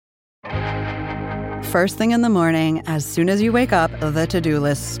first thing in the morning, as soon as you wake up, the to-do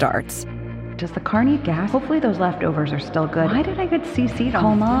list starts. Does the car need gas? Hopefully those leftovers are still good. Why did I get CC'd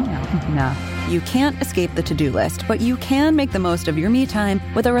on Mom? No. You can't escape the to-do list, but you can make the most of your me time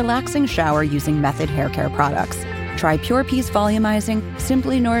with a relaxing shower using Method Hair Care products. Try Pure Peace Volumizing,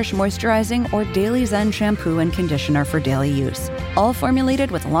 Simply Nourish Moisturizing, or Daily Zen Shampoo and Conditioner for daily use. All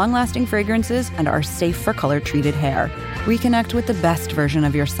formulated with long-lasting fragrances and are safe for color-treated hair. Reconnect with the best version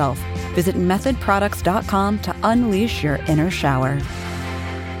of yourself. Visit methodproducts.com to unleash your inner shower.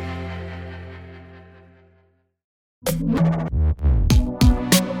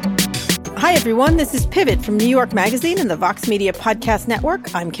 Hi, everyone. This is Pivot from New York Magazine and the Vox Media Podcast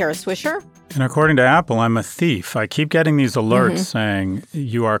Network. I'm Kara Swisher. And according to Apple, I'm a thief. I keep getting these alerts saying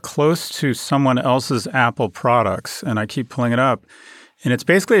you are close to someone else's Apple products, and I keep pulling it up. And it's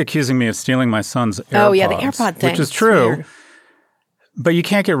basically accusing me of stealing my son's AirPods. Oh, yeah, the AirPod thing. Which is true. But you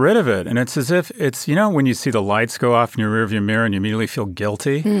can't get rid of it. And it's as if it's, you know, when you see the lights go off in your rearview mirror and you immediately feel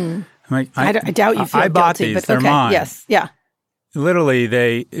guilty. I'm like, I doubt you feel I bought guilty, these. but They're okay. mine. Yes, yeah. Literally,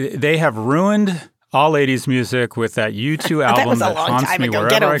 they have ruined all 80s music with that U2 album that haunts me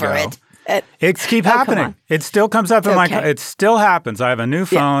wherever I go. It keeps happening. It still comes up in my car. It still happens. I have a new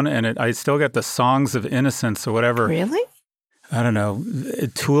phone, and I still get the Songs of Innocence or whatever. Really? I don't know, a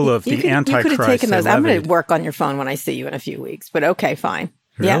tool of the Antichrist. You could have taken those. I'm going to work on your phone when I see you in a few weeks, but okay, fine.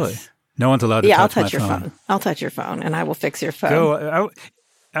 Really? Yes. No one's allowed to touch my phone. Yeah, I'll touch your phone. I'll touch your phone, and I will fix your phone.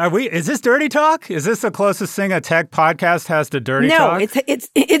 Is this dirty talk? Is this the closest thing a tech podcast has to dirty talk? No,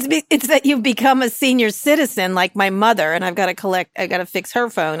 it's that you've become a senior citizen like my mother, and I've got to fix her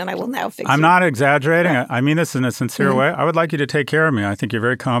phone, and I will now fix. I'm not exaggerating. I mean this in a sincere way. I would like you to take care of me. I think you're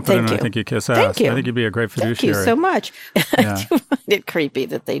very competent, and I think you kiss ass. Thank you. I think you'd be a great fiduciary. Thank you so much. Yeah. I do find it creepy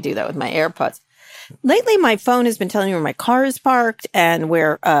that they do that with my AirPods. Lately, my phone has been telling me where my car is parked and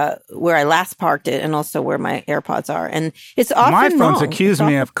where I last parked it, and also where my AirPods are. And it's often my phone's wrong. accused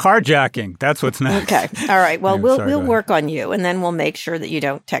me of carjacking. That's what's next. Okay, all right. Well, Yeah, we'll work on you, and then we'll make sure that you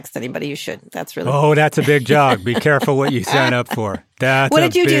don't text anybody you shouldn't. That's really that's a big job. Be careful what you sign up for. What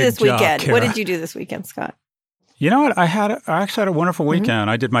did you do this weekend? What did you do this weekend, Scott? You know what? I actually had a wonderful weekend.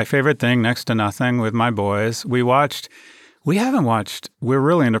 I did my favorite thing, next to nothing, with my boys. We're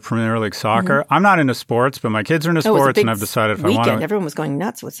really into Premier League soccer. I'm not into sports, but my kids are into sports, and I've decided if I want to. Everyone was going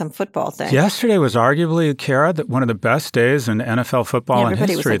nuts with some football thing. Yesterday was arguably, Kara, one of the best days in NFL football in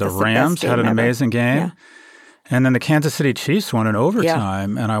history. The Rams had an amazing game. Yeah. And then the Kansas City Chiefs won in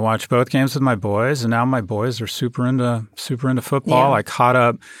overtime. And I watched both games with my boys, and now my boys are super into football. Yeah. I caught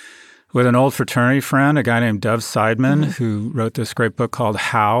up with an old fraternity friend, a guy named Dov Seidman, who wrote this great book called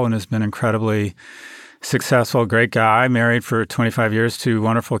How and has been incredibly successful, great guy, married for 25 years, 2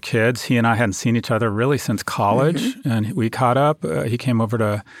 wonderful kids. He and I hadn't seen each other really since college, and we caught up. He came over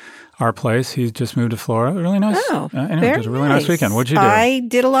to our place. He just moved to Florida. Really nice. Anyway, it was a really nice weekend. What'd you do? I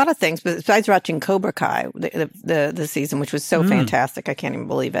did a lot of things, but besides watching Cobra Kai, the season, which was so fantastic, I can't even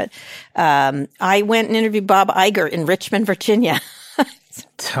believe it. I went and interviewed Bob Iger in Richmond, Virginia.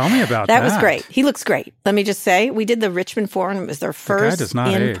 Tell me about that. That was great. He looks great. Let me just say, we did the Richmond Forum. It was their first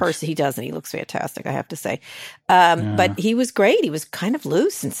in-person. He doesn't. He looks fantastic, I have to say. But he was great. He was kind of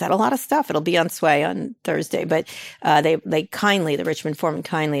loose and said a lot of stuff. It'll be on Sway on Thursday. But they kindly, the Richmond Forum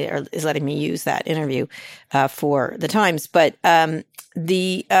kindly is letting me use that interview for the Times. But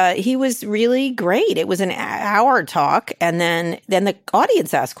he was really great. It was an hour talk, and then the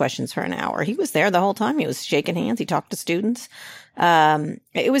audience asked questions for an hour. He was there the whole time. He was shaking hands. He talked to students.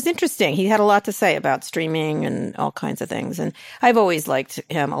 It was interesting. He had a lot to say about streaming and all kinds of things. And I've always liked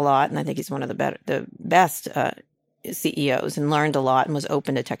him a lot. And I think he's one of the best CEOs, and learned a lot and was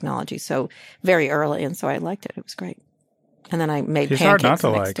open to technology. So very early. And so I liked it. It was great. And then I made pancakes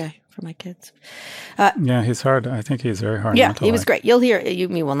the next day for my kids. He's hard. I think he's very hard. Yeah, he was great. You'll hear it. You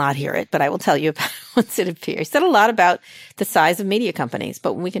will not hear it, but I will tell you about it once it appears. He said a lot about the size of media companies,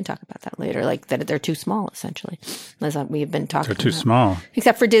 but we can talk about that later. Like that they're too small, essentially. As we've been talking. They're too small.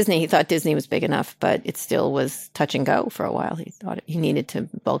 Except for Disney. He thought Disney was big enough, but it still was touch and go for a while. He thought he needed to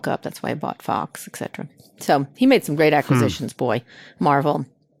bulk up. That's why he bought Fox, etc. So he made some great acquisitions. Boy, Marvel.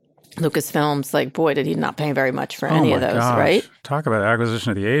 Lucasfilms, did he not pay very much for any of those, right? Talk about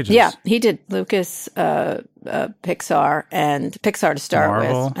acquisition of the ages. Yeah, he did Lucas, Pixar, and Pixar to start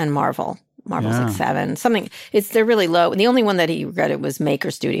with, and Marvel. Marvel's like 7, something. They're really low. The only one that he regretted was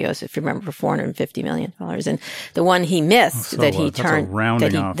Maker Studios, if you remember, for $450 million. And the one he missed that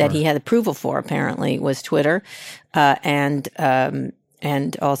he had approval for apparently was Twitter, and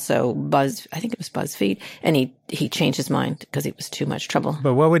and also I think it was BuzzFeed, and he changed his mind because it was too much trouble.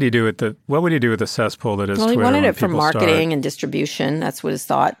 But what would he do with the cesspool that is Twitter? Well, he wanted it for marketing and distribution. That's what his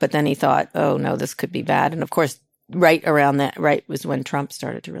thought. But then he thought, oh no, this could be bad. And of course, right was when Trump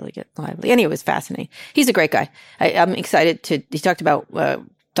started to really get lively. Anyway, it was fascinating. He's a great guy. I'm excited he talked about,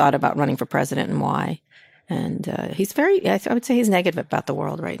 thought about running for president and why. And he's I would say he's negative about the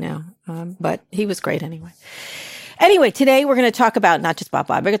world right now. But he was great anyway. Anyway, today we're going to talk about not just Bob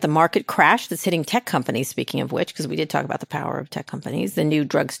Iger, the market crash that's hitting tech companies, speaking of which, because we did talk about the power of tech companies, the new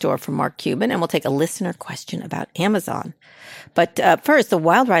drugstore from Mark Cuban, and we'll take a listener question about Amazon. But first, the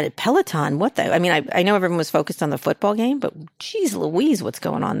wild ride at Peloton. I know everyone was focused on the football game, but geez Louise, what's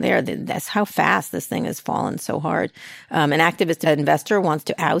going on there? That's how fast this thing has fallen so hard. An activist investor wants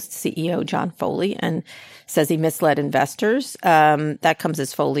to oust CEO John Foley and says he misled investors. That comes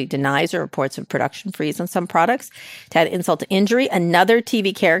as Foley denies reports of production freeze on some products. To add insult to injury, another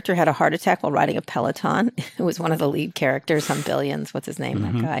TV character had a heart attack while riding a Peloton. It was one of the lead characters on Billions. What's his name?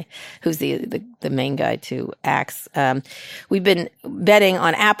 That guy who's the main guy to Axe. We've been betting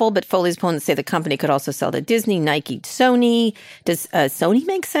on Apple, but Foley's opponents say the company could also sell to Disney, Nike, Sony. Does Sony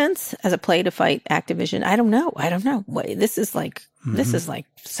make sense as a play to fight Activision? I don't know. This is like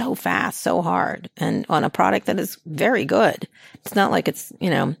so fast, so hard, and on a product that is very good. It's not like it's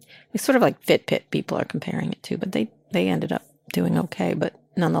sort of like Fitbit people are comparing it to, but they ended up doing okay. But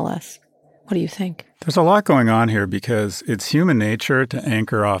nonetheless, what do you think? There's a lot going on here because it's human nature to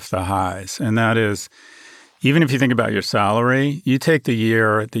anchor off the highs. And that is, even if you think about your salary, you take the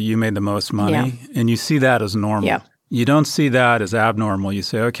year that you made the most money and you see that as normal. Yeah. You don't see that as abnormal. You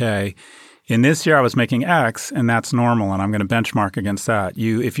say, okay, in this year I was making X and that's normal and I'm going to benchmark against that.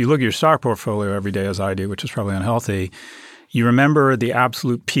 If you look at your stock portfolio every day as I do, which is probably unhealthy, you remember the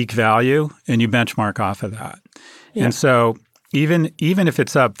absolute peak value and you benchmark off of that. Yeah. And so even if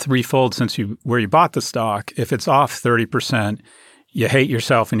it's up threefold since where you bought the stock, if it's off 30%, you hate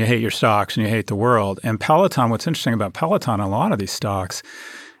yourself and you hate your stocks and you hate the world. And Peloton, what's interesting about Peloton, a lot of these stocks,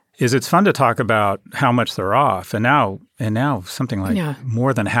 is it's fun to talk about how much they're off. And now something like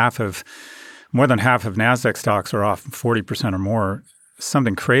more than half of NASDAQ stocks are off 40% or more,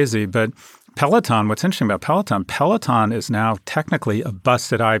 something crazy. But Peloton, what's interesting about Peloton is now technically a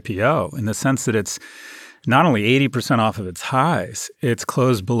busted IPO in the sense that it's not only 80% off of its highs, it's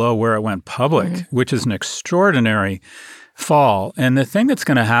closed below where it went public, which is an extraordinary fall. And the thing that's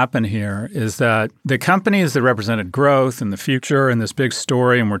going to happen here is that the companies that represented growth and the future and this big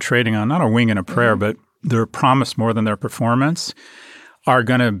story, and we're trading on not a wing and a prayer, but their promise more than their performance, are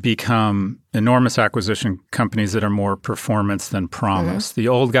going to become enormous acquisition companies that are more performance than promise. The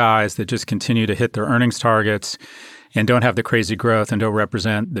old guys that just continue to hit their earnings targets and don't have the crazy growth and don't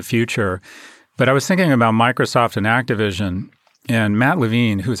represent the future. But I was thinking about Microsoft and Activision, and Matt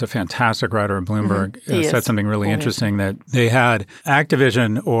Levine, who's a fantastic writer at Bloomberg, said something really interesting, that they had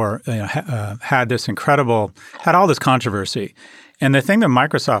Activision had all this controversy. And the thing that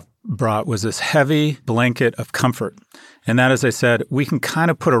Microsoft brought was this heavy blanket of comfort. And that is, they said, we can kind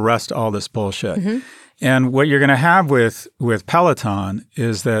of put a rest to all this bullshit. And what you're going to have with Peloton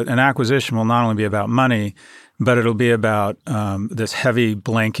is that an acquisition will not only be about money, but it'll be about this heavy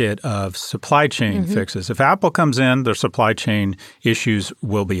blanket of supply chain fixes. If Apple comes in, their supply chain issues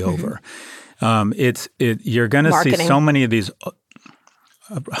will be over. You're going to see so many of these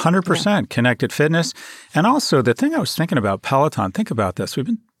 100% connected fitness. And also the thing I was thinking about Peloton, think about this. We've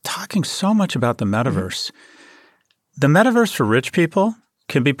been talking so much about the metaverse. The metaverse for rich people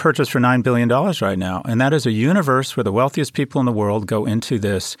can be purchased for $9 billion right now. And that is a universe where the wealthiest people in the world go into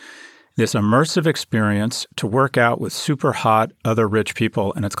this immersive experience to work out with super hot other rich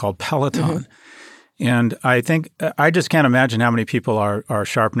people, and it's called Peloton. And I think I just can't imagine how many people are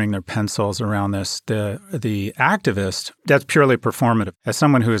sharpening their pencils around this. The activist, that's purely performative. As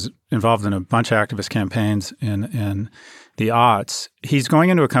someone who is involved in a bunch of activist campaigns in the aughts, he's going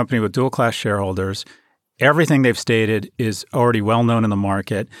into a company with dual-class shareholders. Everything they've stated is already well known in the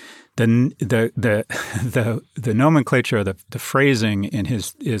market. The nomenclature, the phrasing in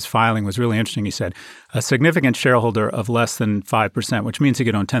his filing was really interesting. He said, a significant shareholder of less than 5%, which means he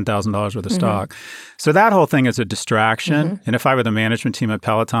could own $10,000 worth of stock. So that whole thing is a distraction. And if I were the management team at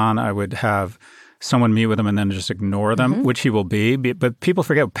Peloton, I would have someone meet with them and then just ignore them, which he will be. But people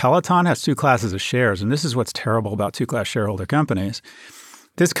forget Peloton has two classes of shares. And this is what's terrible about two-class shareholder companies.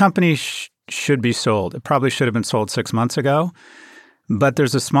 This company should be sold. It probably should have been sold 6 months ago. But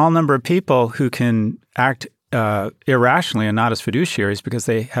there's a small number of people who can act irrationally and not as fiduciaries because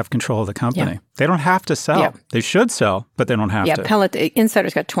they have control of the company. They don't have to sell. They should sell, but they don't have to.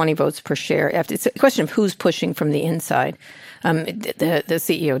 Insiders got 20 votes per share. It's a question of who's pushing from the inside. The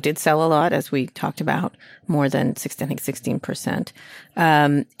CEO did sell a lot, as we talked about, more than 16%.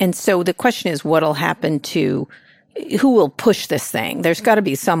 And so the question is, what'll happen to who will push this thing? There's got to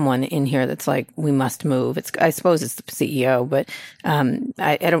be someone in here that's like, we must move. I suppose it's the CEO, but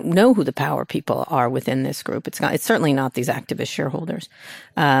I don't know who the power people are within this group. It's certainly not these activist shareholders.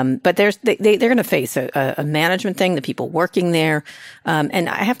 But they're going to face a management thing, the people working there. And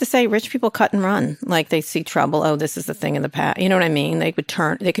I have to say, rich people cut and run. Like they see trouble. Oh, this is the thing in the past. You know what I mean? They could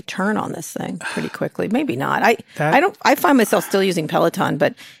turn on this thing pretty quickly. Maybe not. I find myself still using Peloton,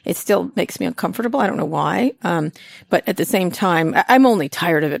 but it still makes me uncomfortable. I don't know why. But at the same time, I'm only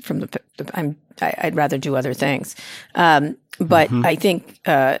tired of it from I'd rather do other things. But I think,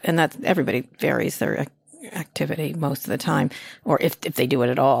 and that everybody varies their activity most of the time, or if they do it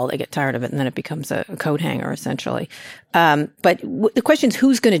at all, they get tired of it and then it becomes a coat hanger essentially. But the question is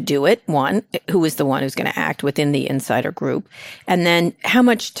who's going to do it? One, who is the one who's going to act within the insider group? And then how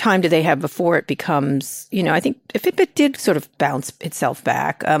much time do they have before it becomes, I think Fitbit did sort of bounce itself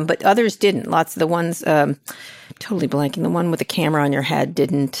back, but others didn't. Lots of the ones, totally blanking, the one with the camera on your head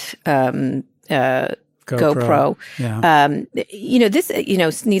didn't, GoPro. Yeah.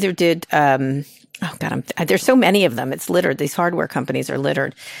 Neither did, oh God, there's so many of them. It's littered. These hardware companies are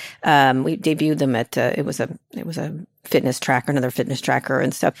littered. We debuted them at, it was a fitness tracker, another fitness tracker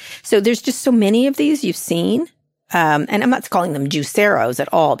and stuff. So there's just so many of these you've seen. And I'm not calling them juiceros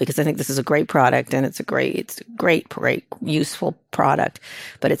at all because I think this is a great product and it's a great, useful product,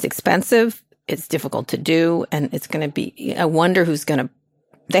 but it's expensive. It's difficult to do. And it's going to be, I wonder who's going to,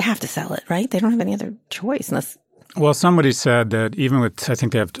 they have to sell it, right? They don't have any other choice unless. Well, somebody said that even with, I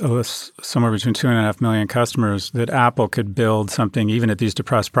think they have somewhere between 2.5 million customers, that Apple could build something even at these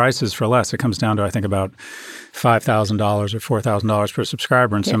depressed prices for less. It comes down to, I think, about $5,000 or $4,000 per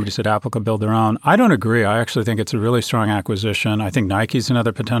subscriber. And somebody said Apple could build their own. I don't agree. I actually think it's a really strong acquisition. I think Nike's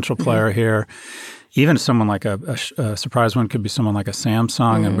another potential player here. Even someone like a surprise one could be someone like a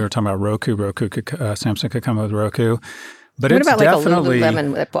Samsung. And we were talking about Roku. Samsung could come with Roku. But what it's about definitely, like a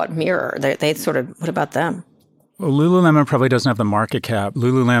Lululemon that bought Mirror? They sort of, what about them? Well, Lululemon probably doesn't have the market cap.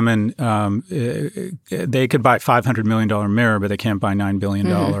 Lululemon, they could buy $500 million Mirror, but they can't buy $9 billion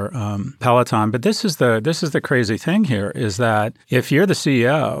Peloton. But this is the crazy thing here is that if you're the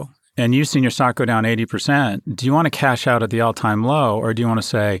CEO and you've seen your stock go down 80%, do you want to cash out at the all-time low, or do you want to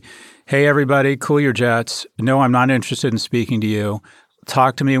say, hey, everybody, cool your jets. No, I'm not interested in speaking to you.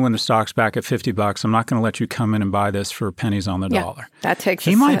 Talk to me when the stock's back at $50. I'm not going to let you come in and buy this for pennies on the dollar. That takes.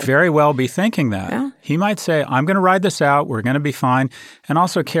 He might very well be thinking that. Yeah. He might say, I'm going to ride this out. We're going to be fine. And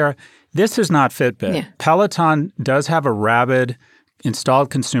also, Kara, this is not Fitbit. Yeah. Peloton does have a rabid installed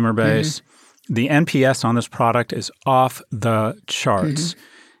consumer base. The NPS on this product is off the charts.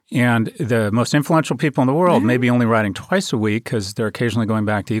 And the most influential people in the world may be only riding twice a week because they're occasionally going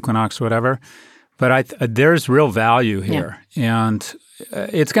back to Equinox or whatever. But there's real value here. Yeah. And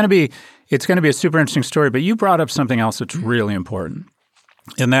it's going to be a super interesting story. But you brought up something else that's really important.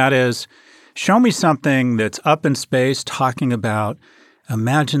 And that is, show me something that's up in space talking about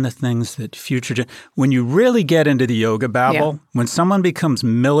imagine the things that when you really get into the yoga babble, when someone becomes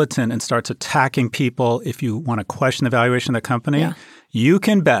militant and starts attacking people, if you want to question the valuation of the company, you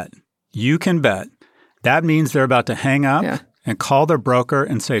can bet that means they're about to hang up and call their broker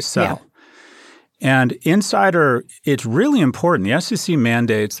and say sell. Yeah. And insider, it's really important. The SEC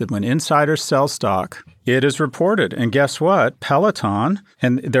mandates that when insiders sell stock, it is reported. And guess what? Peloton,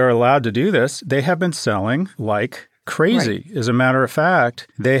 and they're allowed to do this, they have been selling like crazy. Right. As a matter of fact,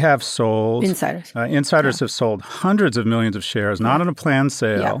 they have sold— Insiders have sold hundreds of millions of shares, not in a planned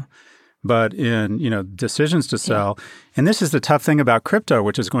sale, but in decisions to sell. And this is the tough thing about crypto,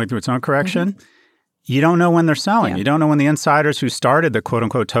 which is going through its own correction. You don't know when they're selling. You don't know when the insiders who started the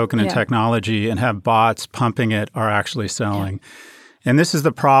quote-unquote token and technology and have bots pumping it are actually selling. And this is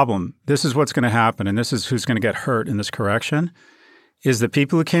the problem. This is what's going to happen, and this is who's going to get hurt in this correction, is the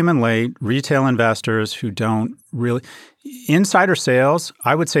people who came in late, retail investors who don't really – insider sales,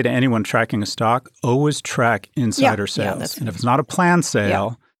 I would say to anyone tracking a stock, always track insider sales. And if it's not a planned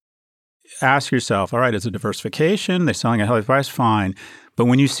sale, ask yourself, all right, is it diversification? They're selling at a healthy price? Fine. But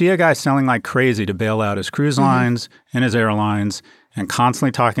when you see a guy selling like crazy to bail out his cruise lines and his airlines and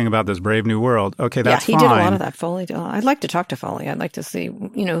constantly talking about this brave new world, okay, that's fine. Yeah, he did a lot of that. Foley. I'd like to talk to Foley. I'd like to see,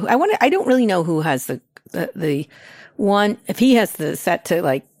 I don't really know who has the one, if he has the set to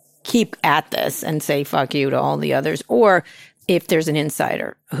like keep at this and say fuck you to all the others, or if there's an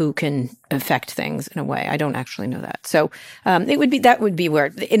insider. who can affect things in a way. I don't actually know that. So that would be where,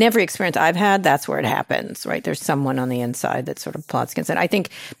 in every experience I've had, that's where it happens, right? There's someone on the inside that sort of plots against it. I think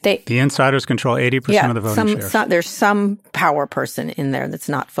the insiders control 80% of the voting shares. There's some power person in there that's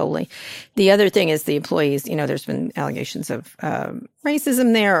not fully. The other thing is the employees. There's been allegations of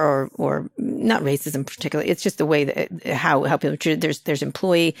racism there, or not racism particularly. It's just the way that how people treat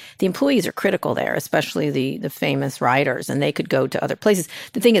it. The employees are critical there, especially the famous writers, and they could go to other places.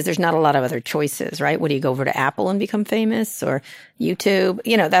 The thing is, there's not a lot of other choices, right? What do you go over to Apple and become famous, or YouTube?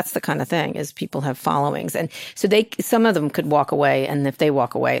 That's the kind of thing, is people have followings. And so some of them could walk away. And if they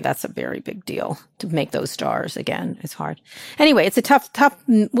walk away, that's a very big deal to make those stars again. It's hard. Anyway, it's a tough,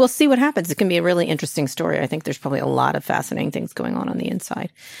 we'll see what happens. It can be a really interesting story. I think there's probably a lot of fascinating things going on the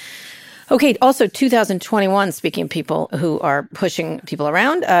inside. Okay, also 2021, speaking of people who are pushing people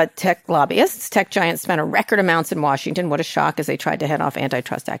around, tech lobbyists. Tech giants spent a record amounts in Washington. What a shock, as they tried to head off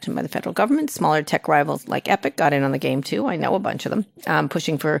antitrust action by the federal government. Smaller tech rivals like Epic got in on the game too. I know a bunch of them,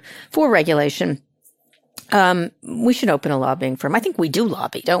 pushing for regulation. We should open a lobbying firm. I think we do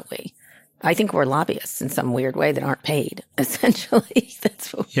lobby, don't we? I think we're lobbyists in some weird way that aren't paid, essentially.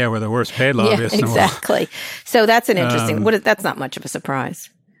 That's what we're the worst paid lobbyists in the world. Exactly. So that's an interesting, that's not much of a surprise.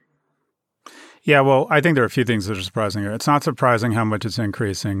 Yeah, well, I think there are a few things that are surprising here. It's not surprising how much it's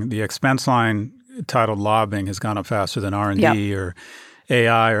increasing. The expense line titled lobbying has gone up faster than R&D or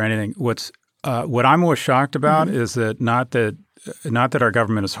AI or anything. What I'm more shocked about is that not that our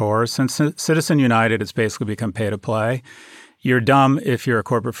government is whores. Since Citizen United, it's basically become pay to play. You're dumb if you're a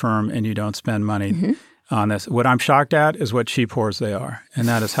corporate firm and you don't spend money on this. What I'm shocked at is what cheap whores they are, and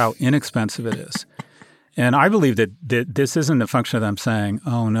that is how inexpensive it is. And I believe that this isn't a function of them saying,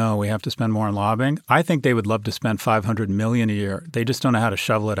 oh, no, we have to spend more on lobbying. I think they would love to spend $500 million a year. They just don't know how to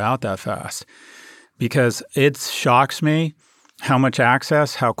shovel it out that fast, because it shocks me how much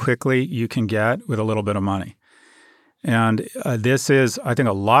access, how quickly you can get with a little bit of money. And this is, I think,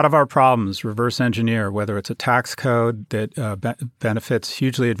 a lot of our problems reverse engineer, whether it's a tax code that benefits,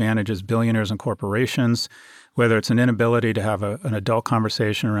 hugely advantages billionaires and corporations, whether it's an inability to have an adult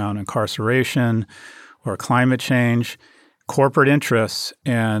conversation around incarceration or climate change. Corporate interests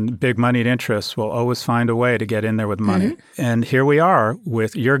and big moneyed interests will always find a way to get in there with money. And here we are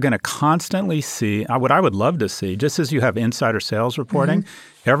you're going to constantly see, what I would love to see, just as you have insider sales reporting,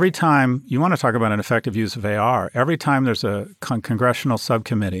 every time you want to talk about an effective use of AR, every time there's a congressional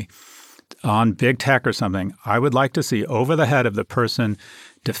subcommittee on big tech or something, I would like to see over the head of the person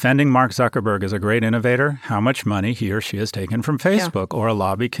defending Mark Zuckerberg as a great innovator, how much money he or she has taken from Facebook or a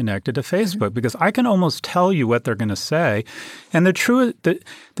lobby connected to Facebook, because I can almost tell you what they're going to say. And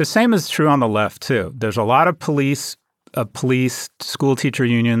the same is true on the left, too. There's a lot of police, school teacher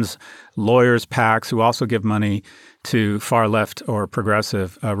unions, lawyers, PACs who also give money to far left or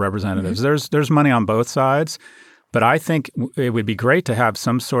progressive representatives. There's money on both sides. But I think it would be great to have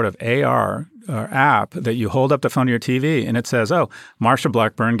some sort of AR or app that you hold up the phone to your TV and it says, oh, Marsha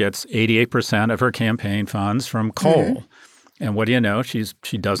Blackburn gets 88% of her campaign funds from coal. And what do you know? She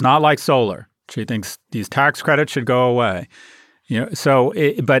does not like solar. She thinks these tax credits should go away.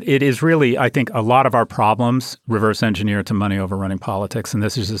 But it is really, I think, a lot of our problems reverse engineer to money overrunning politics, and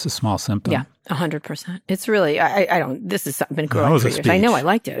this is just a small symptom. Yeah, 100%. It's really, this has been growing for years. I know, I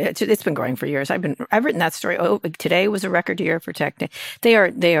liked it. It's been growing for years. I've written that story. Oh, today was a record year for tech.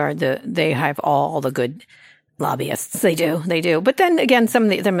 They have all the good lobbyists. They do. But then again,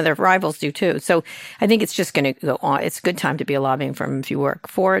 some of their rivals do too. So I think it's just going to go on. It's a good time to be a lobbying firm if you work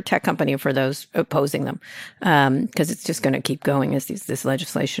for a tech company or for those opposing them, because it's just going to keep going as this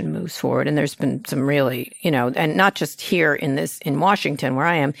legislation moves forward. And there's been some really, and not just here in Washington where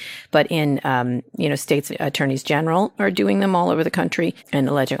I am, but in, states attorneys general are doing them all over the country and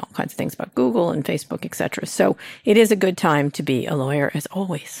alleging all kinds of things about Google and Facebook, et cetera. So it is a good time to be a lawyer as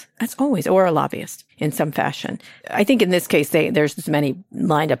always, or a lobbyist in some fashion. I think in this case, there's as many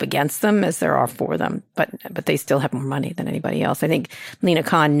lined up against them as there are for them, but they still have more money than anybody else. I think Lina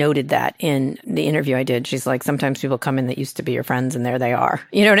Khan noted that in the interview I did. She's like, sometimes people come in that used to be your friends and there they are.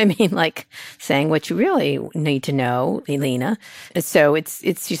 You know what I mean? Like saying what you really need to know, Lina. So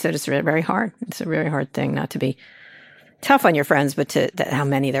she said it's very hard. It's a very hard thing not to be tough on your friends, but how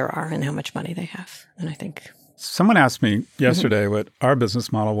many there are and how much money they have. And I think... Someone asked me yesterday what our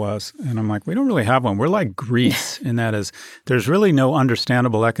business model was, and I'm like, we don't really have one. We're like Greece in that is there's really no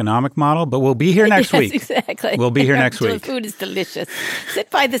understandable economic model, but we'll be here next week. Exactly. We'll be here next week. The food is delicious.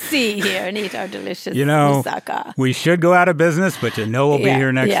 Sit by the sea here and eat our delicious moussaka. We should go out of business, but we'll be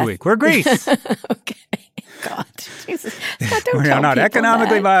here next week. We're Greece. Okay. God. Jesus. We are not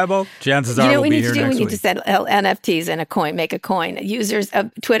economically viable. Chances are we'll be here next week. You know what we need to do? We need to sell NFTs in a coin, make a coin. Users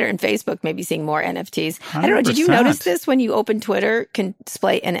of Twitter and Facebook may be seeing more NFTs. 100%. I don't know. Did you notice this when you open Twitter, can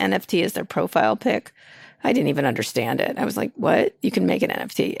display an NFT as their profile pic? I didn't even understand it. I was like, what? You can make an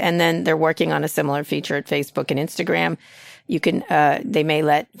NFT. And then they're working on a similar feature at Facebook and Instagram. You can,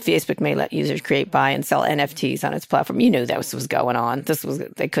 Facebook may let users create, buy, and sell NFTs on its platform. You knew this was going on.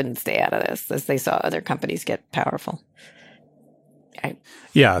 They couldn't stay out of this as they saw other companies get powerful.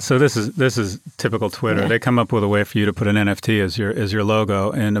 Yeah, so this is typical Twitter. Yeah. They come up with a way for you to put an NFT as your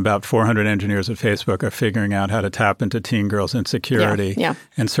logo, and about 400 engineers at Facebook are figuring out how to tap into teen girls' insecurity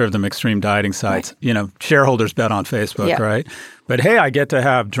and serve them extreme dieting sites. Right. You know, shareholders bet on Facebook, right? But hey, I get to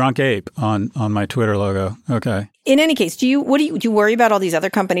have Drunk Ape on my Twitter logo. Okay. In any case, do you worry about all these other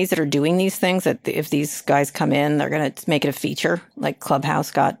companies that are doing these things? That if these guys come in, they're going to make it a feature, like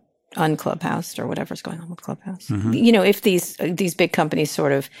Clubhouse got unclubhoused or whatever's going on with Clubhouse. Mm-hmm. You know, if these big companies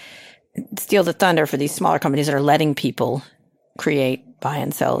sort of steal the thunder for these smaller companies that are letting people create, buy,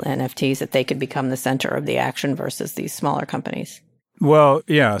 and sell NFTs, that they could become the center of the action versus these smaller companies. Well,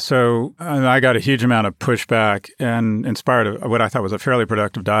 yeah. So I got a huge amount of pushback and inspired what I thought was a fairly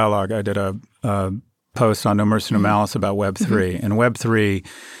productive dialogue. I did a post on No Mercy, No Malice about Web3. Mm-hmm. And Web3,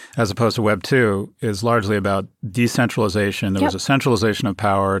 as opposed to Web2, is largely about decentralization. There was a centralization of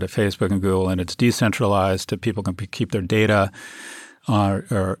power to Facebook and Google, and it's decentralized to people can keep their data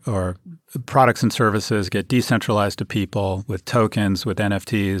or products and services get decentralized to people with tokens, with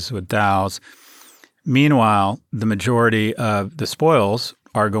NFTs, with DAOs. Meanwhile, the majority of the spoils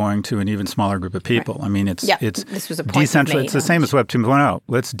are going to an even smaller group of people. Right. I mean, it's this was a point decentralized. It's the same as Web 2.0.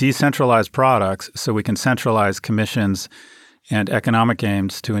 Let's decentralize products so we can centralize commissions and economic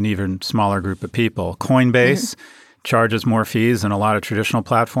gains to an even smaller group of people. Coinbase charges more fees than a lot of traditional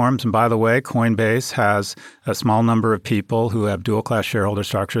platforms. And by the way, Coinbase has a small number of people who have dual-class shareholder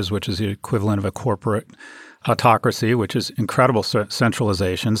structures, which is the equivalent of a corporate autocracy, which is incredible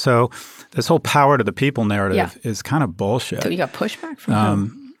centralization. So this whole power to the people narrative is kind of bullshit. So you got pushback from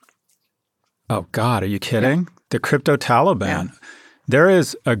whom? Oh, God, are you kidding? The crypto Taliban. Yeah. There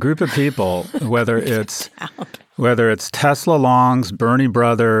is a group of people, whether it's Tesla longs, Bernie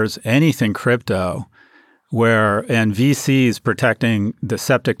Brothers, anything crypto, and VCs protecting the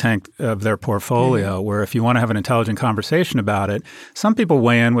septic tank of their portfolio, where if you want to have an intelligent conversation about it, some people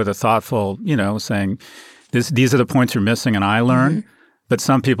weigh in with a thoughtful, saying, these are the points you're missing and I learn. Mm-hmm. But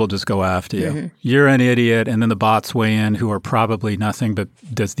some people just go after you. Mm-hmm. You're an idiot. And then the bots weigh in who are probably nothing but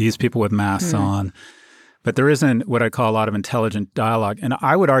these people with masks on. But there isn't what I call a lot of intelligent dialogue. And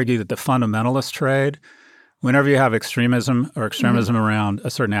I would argue that the fundamentalist trade, whenever you have extremism around a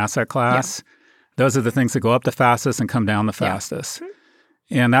certain asset class, those are the things that go up the fastest and come down the fastest.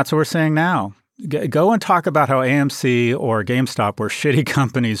 And that's what we're seeing now. Go and talk about how AMC or GameStop were shitty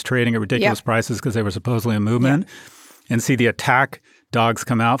companies trading at ridiculous prices because they were supposedly a movement, and see the attack dogs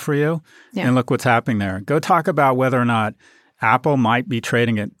come out for you. And look what's happening there. Go talk about whether or not Apple might be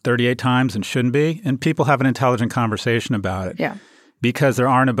trading at 38 times and shouldn't be, and people have an intelligent conversation about it. Yeah. Because there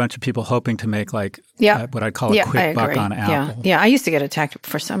aren't a bunch of people hoping to make what I call a quick buck on Apple. Yeah, I used to get attacked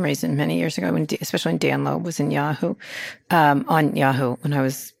for some reason many years ago, especially when Dan Loeb was in Yahoo, on Yahoo, when I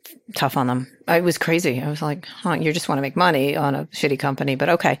was tough on them. It was crazy. I was like, you just want to make money on a shitty company, but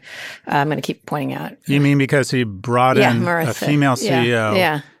okay. I'm going to keep pointing out. You mean because he brought in a female CEO?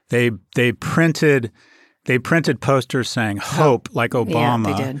 Yeah. They printed posters saying hope like Obama.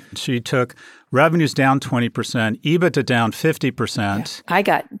 Yeah, they did. She took revenues down 20%, EBITDA down 50%. Yeah. I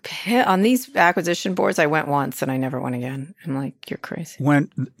got on these acquisition boards. I went once and I never went again. I'm like, you're crazy.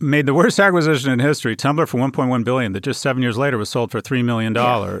 Made the worst acquisition in history, Tumblr for $1.1 billion that just 7 years later was sold for $3 million.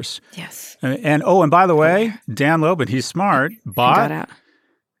 Yes. And by the way, Dan Loeb, he's smart, bought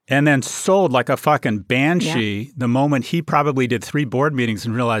and then sold like a fucking banshee the moment he probably did 3 board meetings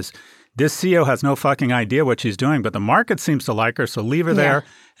and realized this CEO has no fucking idea what she's doing, but the market seems to like her, so leave her there,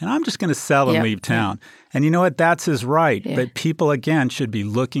 and I'm just going to sell and leave town. And you know what? That's his right. Yeah. But people, again, should be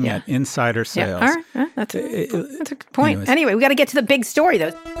looking at insider sales. All right. That's a good point. Anyway, we got to get to the big story,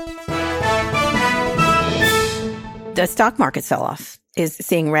 though. The stock market sell-off is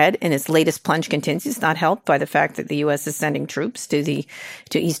seeing red, and its latest plunge continues. It's not helped by the fact that the U.S. is sending troops to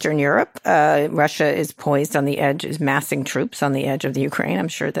Eastern Europe. Russia is poised on the edge, is massing troops on the edge of the Ukraine. I'm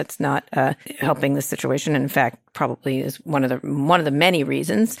sure that's not helping the situation. In fact, probably is one of the many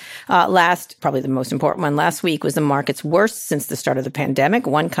reasons. Probably the most important one last week was the market's worst since the start of the pandemic.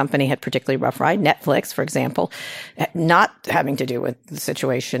 One company had particularly rough ride, Netflix, for example, not having to do with the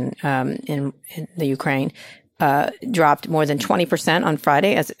situation in the Ukraine. dropped more than 20% on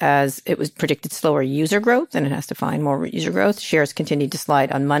Friday as it was predicted slower user growth, and it has to find more user growth. Shares continued to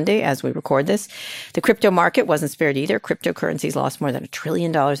slide on Monday as we record this. The crypto market wasn't spared either. Cryptocurrencies lost more than $1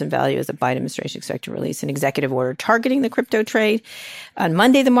 trillion in value as the Biden administration expected to release an executive order targeting the crypto trade. On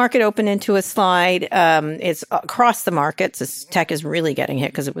Monday, the market opened into a slide. It's across the markets. Tech is really getting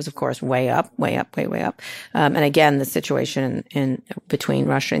hit because it was, of course, way up. And again, the situation in between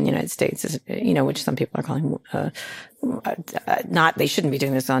Russia and the United States is, which some people are calling they shouldn't be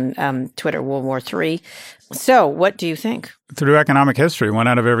doing this on Twitter, World War III. So what do you think? Through economic history, 1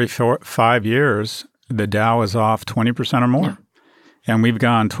 out of every 5 years, the Dow is off 20% or more. Yeah. And we've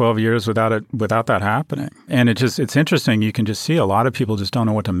gone 12 years without that happening. And it's interesting. You can just see a lot of people just don't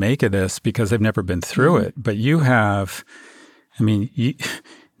know what to make of this because they've never been through it. But you have,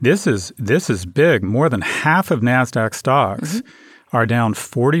 this is big. More than half of NASDAQ stocks are down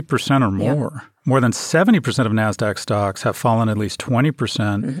 40% or more. Yeah. More than 70% of NASDAQ stocks have fallen at least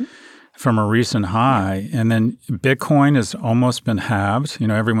 20% from a recent high. And then Bitcoin has almost been halved.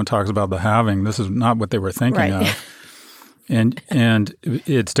 Everyone talks about the halving. This is not what they were thinking of. And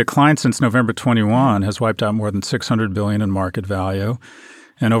its decline since November 21 has wiped out more than $600 billion in market value.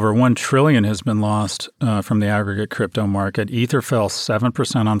 And over $1 trillion has been lost from the aggregate crypto market. Ether fell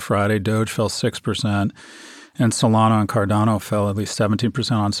 7% on Friday. Doge fell 6%. And Solana and Cardano fell at least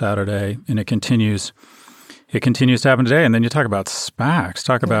 17% on Saturday, and it continues to happen today. And then you talk about SPACs,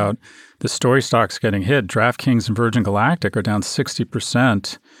 about the story stocks getting hit. DraftKings and Virgin Galactic are down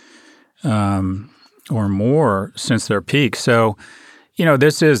 60% or more since their peak. So,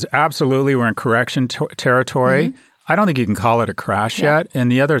 this is absolutely, we're in correction territory. I don't think you can call it a crash yet.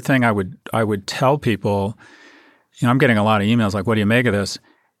 And the other thing I would tell people, I'm getting a lot of emails like, what do you make of this?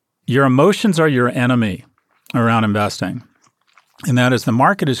 Your emotions are your enemy around investing. And that is, the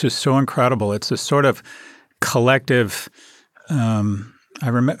market is just so incredible. It's this sort of collective, I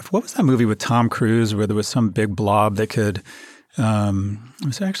remember, what was that movie with Tom Cruise where there was some big blob that could, it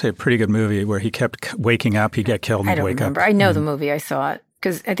was actually a pretty good movie where he kept waking up, he'd get killed and he'd wake up. I know the movie, I saw it,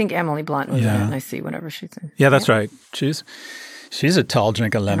 because I think Emily Blunt was in it, and I see whenever she's in. Yeah, that's right. She's a tall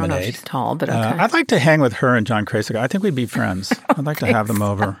drink of lemonade. I don't know if she's tall, but okay. I'd like to hang with her and John Krasick. I think we'd be friends. I'd like to have them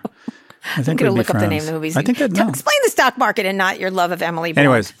over. I think I'm going to look up the name of the movies. I think that, no. Explain the stock market and not your love of Emily Blunt,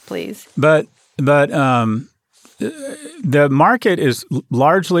 anyways, please. But the market is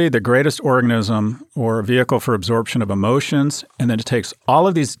largely the greatest organism or vehicle for absorption of emotions, and then it takes all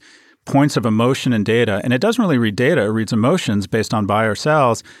of these points of emotion and data, and it doesn't really read data. It reads emotions based on buy or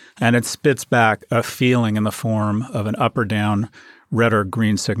sells, and it spits back a feeling in the form of an up or down, red or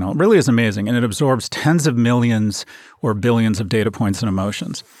green signal. It really is amazing, and it absorbs tens of millions or billions of data points and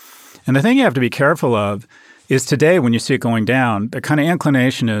emotions. And the thing you have to be careful of is today when you see it going down, the kind of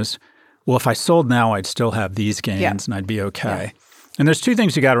inclination is, well, if I sold now, I'd still have these gains and I'd be okay. Yeah. And there's two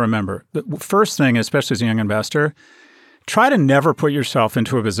things you got to remember. The first thing, especially as a young investor, try to never put yourself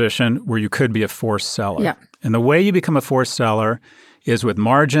into a position where you could be a forced seller. Yeah. And the way you become a forced seller is with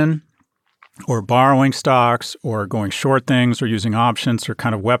margin or borrowing stocks or going short things or using options or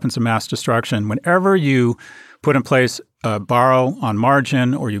kind of weapons of mass destruction. Whenever you put in place borrow on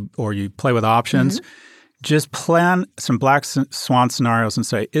margin or you play with options, just plan some black swan scenarios and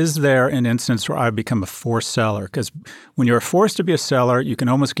say, is there an instance where I become a forced seller? Because when you're forced to be a seller, you can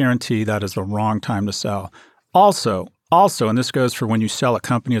almost guarantee that is the wrong time to sell. Also, and this goes for when you sell a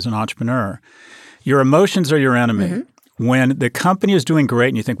company as an entrepreneur, your emotions are your enemy. When the company is doing great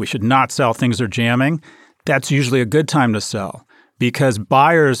and you think we should not sell, things are jamming, that's usually a good time to sell. Because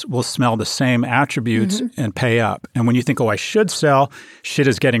buyers will smell the same attributes and pay up. And when you think, I should sell, shit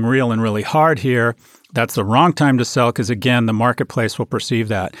is getting real and really hard here, that's the wrong time to sell because, again, the marketplace will perceive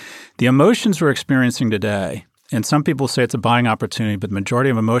that. The emotions we're experiencing today, and some people say it's a buying opportunity, but the majority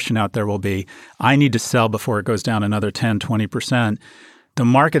of emotion out there will be, I need to sell before it goes down another 10, 20%. The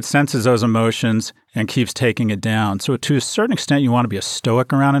market senses those emotions and keeps taking it down. So to a certain extent, you want to be a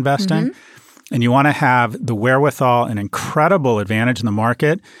stoic around investing. And you want to have the wherewithal. An incredible advantage in the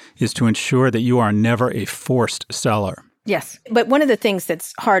market is to ensure that you are never a forced seller. Yes. But one of the things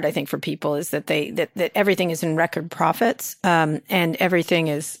that's hard, I think, for people is that that everything is in record profits and everything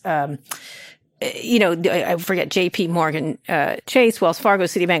is, I forget, JP Morgan, Chase, Wells Fargo,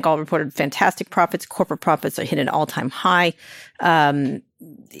 Citibank all reported fantastic profits. Corporate profits are hit an all-time high.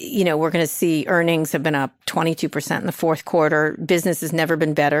 We're going to see earnings have been up 22% in the fourth quarter. Business has never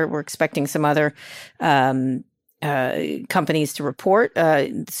been better. We're expecting some other companies to report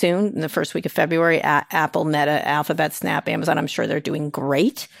soon in the first week of February. Apple, Meta, Alphabet, Snap, Amazon. I'm sure they're doing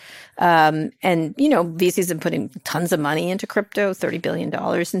great. And, VCs have put in tons of money into crypto, $30 billion.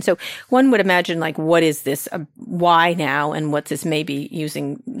 And so one would imagine, like, what is this? Why now? And what's this maybe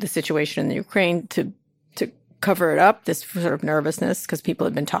using the situation in the Ukraine to cover it up, this sort of nervousness, because people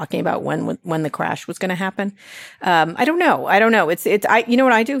had been talking about when the crash was going to happen. I don't know. You know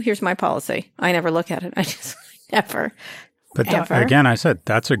what I do? Here's my policy. I never look at it. I just never. But again, I said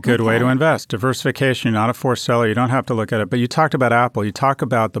that's a good way to invest. Diversification, you're not a forced seller. You don't have to look at it. But you talked about Apple. You talk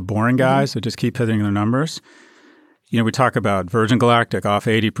about the boring guys that just keep hitting their numbers. We talk about Virgin Galactic off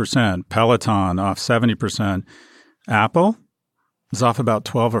 80%, Peloton off 70%. Apple is off about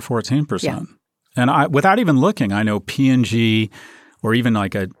 12 or 14%. Yeah. And without even looking, I know P&G or even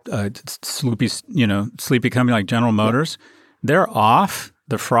like a sleepy company like General Motors, they're off.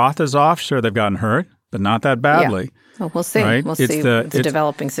 The froth is off. Sure, they've gotten hurt, but not that badly. Yeah. Well, we'll see. Right? We'll see. It's a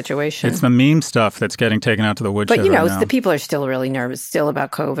developing situation. It's the meme stuff that's getting taken out to the woodshed. But, the people are still really nervous, still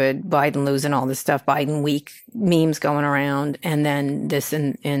about COVID, Biden losing all this stuff, Biden week, memes going around, and then this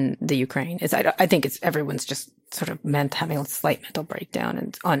in the Ukraine. I think everyone's just sort of having a slight mental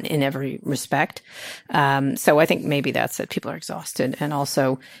breakdown in every respect. So I think maybe that's it. People are exhausted. And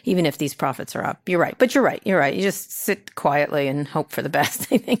also, even if these profits are up, you're right. But you're right. You just sit quietly and hope for the best,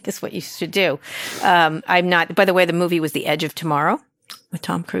 I think is what you should do. I'm not, by the way, the movie was The Edge of Tomorrow with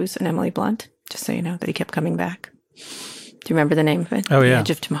Tom Cruise and Emily Blunt, just so you know that he kept coming back. Do you remember the name of it? Oh, yeah. The Edge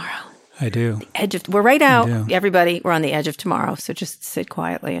of Tomorrow. I do. We're right out, everybody. We're on the edge of tomorrow. So just sit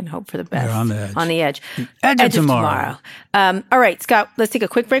quietly and hope for the best. We're on the edge. On the edge. Edge of tomorrow. All right, Scott, let's take a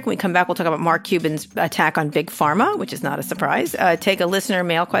quick break. When we come back, we'll talk about Mark Cuban's attack on Big Pharma, which is not a surprise. Take a listener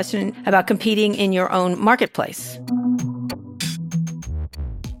mail question about competing in your own marketplace.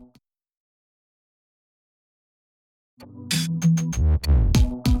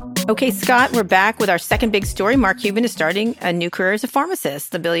 Okay, Scott, we're back with our second big story. Mark Cuban is starting a new career as a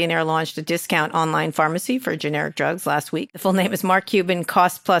pharmacist. The billionaire launched a discount online pharmacy for generic drugs last week. The full name is Mark Cuban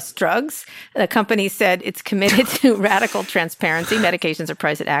Cost Plus Drugs. The company said it's committed to radical transparency. Medications are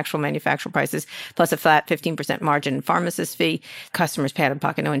priced at actual manufacturer prices, plus a flat 15% margin pharmacist fee. Customers pay out of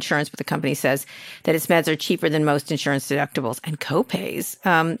pocket, no insurance, but the company says that its meds are cheaper than most insurance deductibles and copays.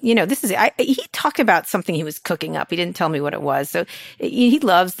 He talked about something he was cooking up. He didn't tell me what it was. So he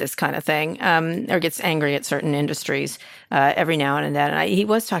loves this kind of thing, or gets angry at certain industries every now and then. And he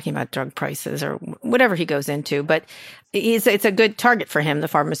was talking about drug prices or whatever he goes into, but it's a good target for him. The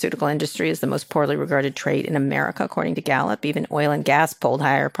pharmaceutical industry is the most poorly regarded trade in America, according to Gallup. Even oil and gas polled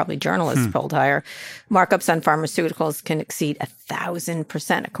higher, probably journalists polled higher. Markups on pharmaceuticals can exceed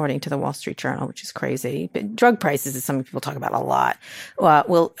 1,000%, according to the Wall Street Journal, which is crazy. But drug prices is something people talk about a lot.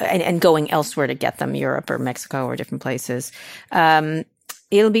 And going elsewhere to get them, Europe or Mexico or different places.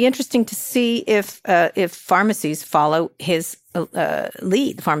 It'll be interesting to see if pharmacies follow his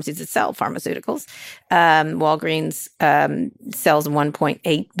lead. Pharmacies that sell pharmaceuticals. Walgreens sells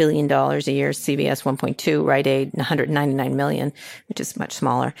 $1.8 billion a year. CVS $1.2. Rite Aid $199 million, which is much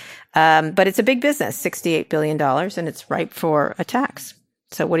smaller. But it's a big business, $68 billion, and it's ripe for attacks.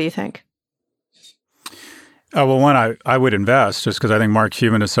 So what do you think? Well, one, I would invest just because I think Mark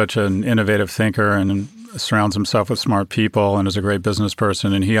Cuban is such an innovative thinker and surrounds himself with smart people and is a great business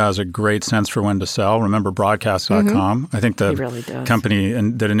person, and he has a great sense for when to sell. Remember Broadcast.com? I think the company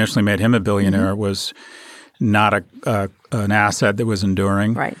that initially made him a billionaire was not an asset that was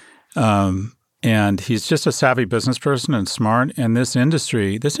enduring. Right. And he's just a savvy business person and smart. And this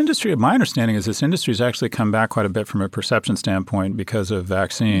industry, my understanding is this industry has actually come back quite a bit from a perception standpoint because of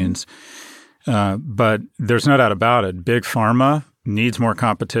vaccines. But there's no doubt about it. Big Pharma needs more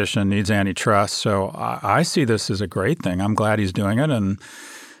competition, needs antitrust. So I see this as a great thing. I'm glad he's doing it, and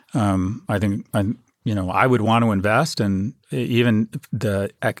I think I would want to invest. And even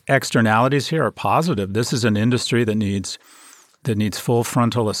the externalities here are positive. This is an industry that needs full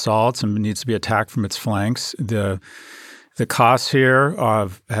frontal assaults and needs to be attacked from its flanks. The costs here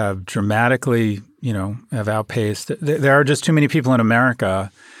have dramatically, have outpaced. There are just too many people in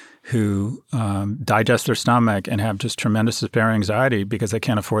America who digest their stomach and have just tremendous severe anxiety because they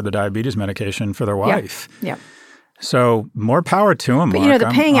can't afford the diabetes medication for their wife. Yeah. So more power to them, Mark. But,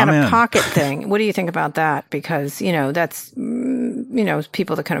 the paying out-of-pocket thing, what do you think about that? Because, that's,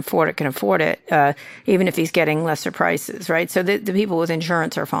 people that can afford it, even if he's getting lesser prices, right? So the people with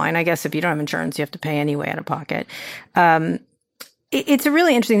insurance are fine. I guess if you don't have insurance, you have to pay anyway out-of-pocket. It's a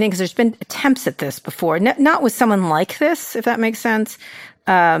really interesting thing because there's been attempts at this before, not with someone like this, if that makes sense.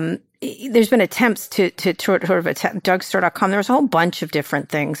 there's been attempts to sort of drugstore.com. There's a whole bunch of different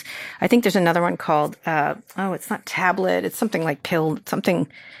things. I think there's another one called, it's not tablet. It's something like pill, something.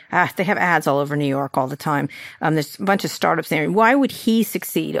 They have ads all over New York all the time. There's a bunch of startups there. Why would he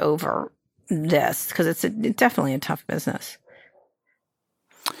succeed over this? Because it's definitely a tough business.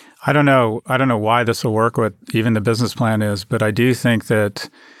 I don't know why this will work, what even the business plan is, but I do think that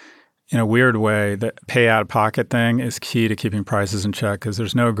in a weird way, the pay out of pocket thing is key to keeping prices in check, because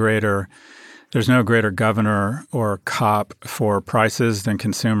there's no greater governor or cop for prices than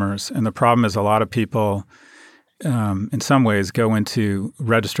consumers. And the problem is a lot of people, in some ways, go into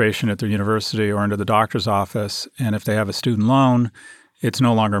registration at their university or into the doctor's office, and if they have a student loan, it's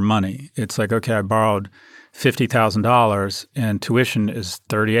no longer money. It's like, okay, I borrowed $50,000 and tuition is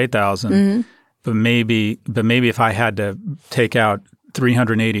 $38,000, but maybe if I had to take out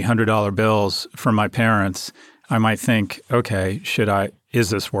 $380, $100 bills from my parents, I might think, okay,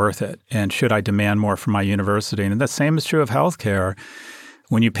 is this worth it? And should I demand more from my university? And the same is true of healthcare.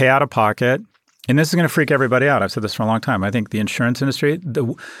 When you pay out of pocket, and this is going to freak everybody out. I've said this for a long time. I think the insurance industry,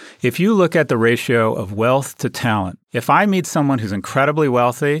 if you look at the ratio of wealth to talent, if I meet someone who's incredibly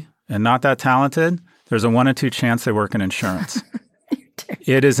wealthy and not that talented, there's a 1 in 2 chance they work in insurance.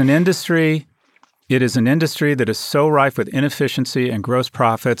 It is an industry that is so rife with inefficiency and gross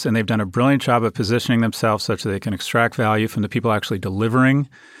profits, and they've done a brilliant job of positioning themselves such that they can extract value from the people actually delivering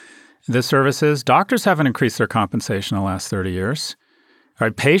the services. Doctors haven't increased their compensation in the last 30 years. All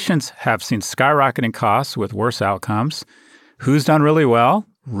right, patients have seen skyrocketing costs with worse outcomes. Who's done really well?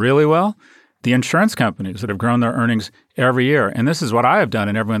 Really well? The insurance companies that have grown their earnings every year. And this is what I have done,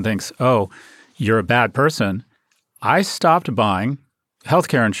 and everyone thinks, oh, you're a bad person. I stopped buying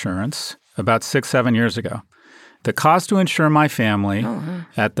healthcare insurance about 6-7 years ago. The cost to insure my family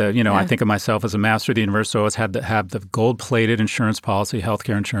at the, I think of myself as a master of the universe, so I always had to have the gold-plated insurance policy,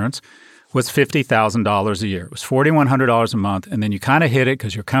 healthcare insurance, was $50,000 a year. It was $4,100 a month, and then you kind of hit it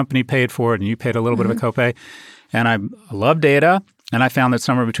because your company paid for it and you paid a little bit of a copay. And I love data, and I found that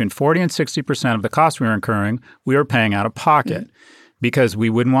somewhere between 40 and 60% of the costs we were incurring, we were paying out of pocket. Because we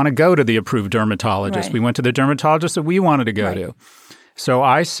wouldn't want to go to the approved dermatologist. Right. We went to the dermatologist that we wanted to go to. So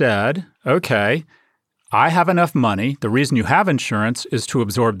I said, okay, I have enough money. The reason you have insurance is to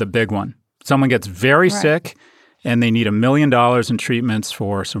absorb the big one. Someone gets very sick and they need $1 million in treatments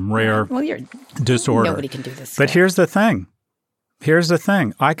for some rare disorder. Nobody can do this. But here's the thing.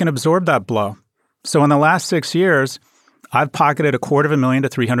 I can absorb that blow. So in the last 6 years, I've pocketed $250,000 to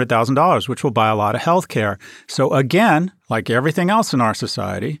 $300,000, which will buy a lot of health care. So again, like everything else in our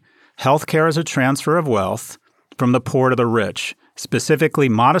society, health care is a transfer of wealth from the poor to the rich, specifically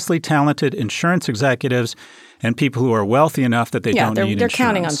modestly talented insurance executives and people who are wealthy enough that they don't need insurance. They're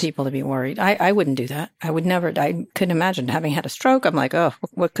counting on people to be worried. I wouldn't do that. I would never. I couldn't imagine having had a stroke. I'm like, oh,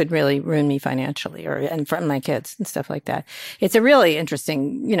 what could really ruin me financially and from my kids and stuff like that. It's a really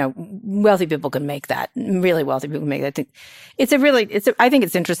interesting, wealthy people can make that. Really wealthy people can make that. I think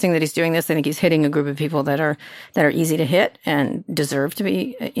it's interesting that he's doing this. I think he's hitting a group of people that are easy to hit and deserve to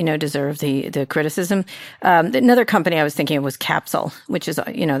be, deserve the criticism. Another company I was thinking of was Capsule, which is,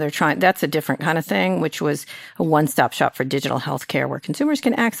 that's a different kind of thing, which was a one-stop shop for digital healthcare where consumers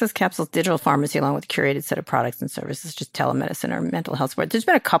can access Capsule's digital pharmacy along with a curated set of products and services, just telemedicine or mental health support. There's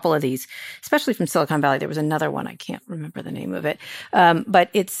been a couple of these, especially from Silicon Valley. There was another one. I can't remember the name of it. But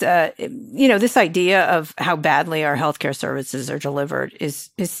it's, this idea of how badly our healthcare services are delivered is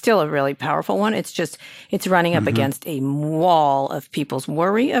still a really powerful one. It's running up against a wall of people's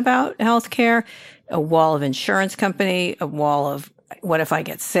worry about healthcare, a wall of insurance company, a wall of what if I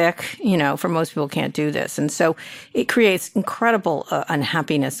get sick? For most people can't do this. And so it creates incredible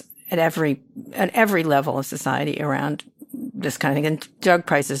unhappiness at every level of society around this kind of thing. And drug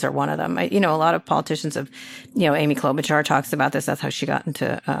prices are one of them. A lot of politicians have, Amy Klobuchar talks about this. That's how she got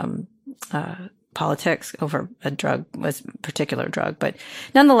into politics over a particular drug. But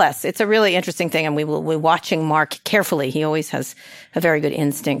nonetheless, it's a really interesting thing. And we're watching Mark carefully. He always has a very good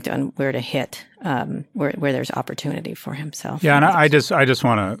instinct on where to hit, where there's opportunity for himself. Yeah, and I just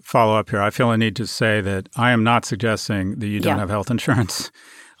want to follow up here. I feel a need to say that I am not suggesting that you don't have health insurance.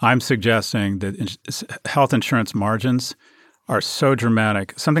 I'm suggesting that health insurance margins are so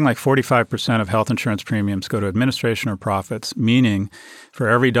dramatic. Something like 45% of health insurance premiums go to administration or profits, meaning for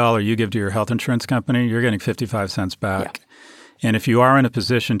every dollar you give to your health insurance company, you're getting 55 cents back. Yeah. And if you are in a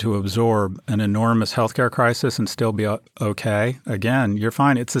position to absorb an enormous healthcare crisis and still be okay, again, you're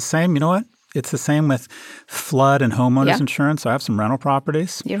fine. It's the same. You know what? It's the same with flood and homeowners insurance. I have some rental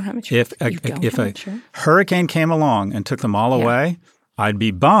properties. You don't have insurance. If a hurricane came along and took them all away, I'd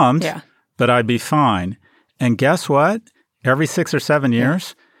be bummed, but I'd be fine. And guess what? Every 6 or 7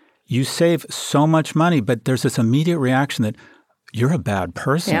 years, you save so much money, but there's this immediate reaction that you're a bad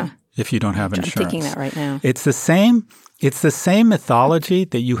person if you don't have insurance. I'm thinking that right now. It's the same mythology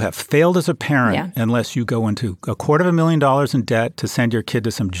that you have failed as a parent unless you go into $250,000 in debt to send your kid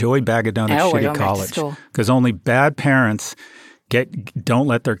to some Joey Bag of Donuts shitty college. Because only bad parents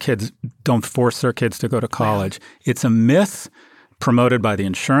don't force their kids to go to college. Wow. It's a myth promoted by the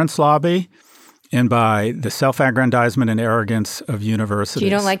insurance lobby and by the self-aggrandizement and arrogance of universities. So you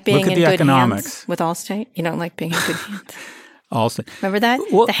don't like being in good hands with Allstate? You don't like being in good hands? Allstate. Remember that?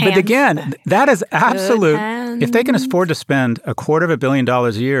 Well, but again, that is absolute. If they can afford to spend $250 million a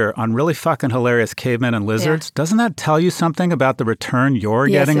year on really fucking hilarious cavemen and lizards, doesn't that tell you something about the return you're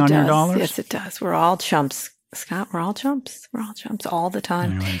getting on your dollars? Yes, it does. We're all chumps. Scott, we're all chumps. We're all chumps all the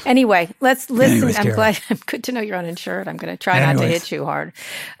time. Anyway, let's listen. I'm good to know you're uninsured. I'm going to try not to hit you hard.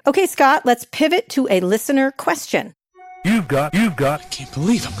 Okay, Scott, let's pivot to a listener question. I can't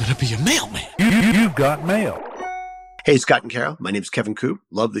believe I'm going to be a mailman. You've got mail. Hey, Scott and Carol. My name's Kevin Coop.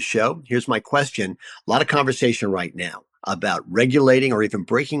 Love the show. Here's my question. A lot of conversation right now about regulating or even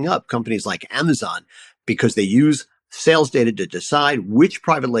breaking up companies like Amazon because they use sales data to decide which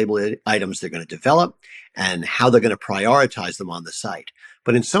private label items they're going to develop and how they're going to prioritize them on the site.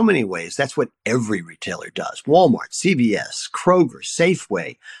 But in so many ways, that's what every retailer does. Walmart, CVS, Kroger,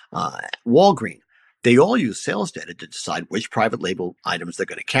 Safeway, Walgreens. They all use sales data to decide which private label items they're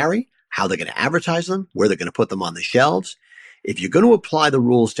going to carry, how they're going to advertise them, where they're going to put them on the shelves. If you're going to apply the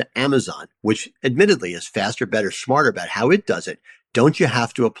rules to Amazon, which admittedly is faster, better, smarter about how it does it, don't you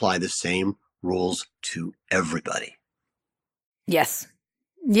have to apply the same rules to everybody? Yes.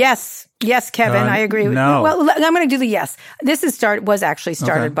 Yes, Kevin, I agree. No. Well, I'm going to do the yes. This was actually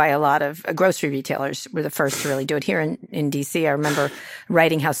started by a lot of grocery retailers. Were the first to really do it here in D.C. I remember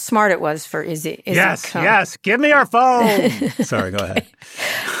writing how smart it was for Izzy. Yes. Give me our phone. Sorry, go ahead.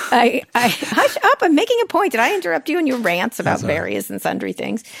 I hush up. I'm making a point. Did I interrupt you in your rants about various and sundry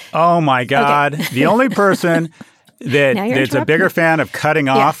things? Oh my God! Okay. The only person that's a bigger fan of cutting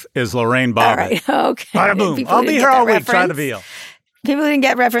off is Lorraine Bobbitt. All right. Okay. Bada boom. I'll be here all week trying to veal. People who didn't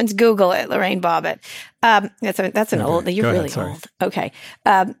get reference, Google it, Lorraine Bobbitt. That's an old, you're really old. Okay.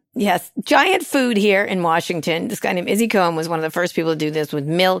 Yes. Giant Food here in Washington. This guy named Izzy Cohen was one of the first people to do this with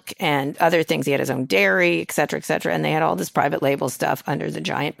milk and other things. He had his own dairy, et cetera, et cetera. And they had all this private label stuff under the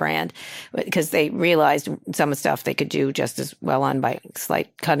Giant brand because they realized some of the stuff they could do just as well on by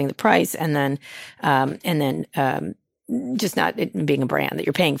slight cutting the price and then just not it being a brand, that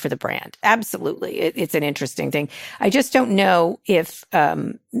you're paying for the brand. Absolutely. It's an interesting thing. I just don't know if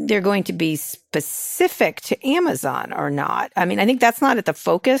they're going to be specific to Amazon or not. I mean, I think that's not at the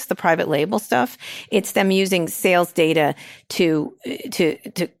focus, the private label stuff. It's them using sales data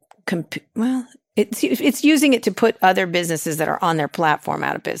it's using it to put other businesses that are on their platform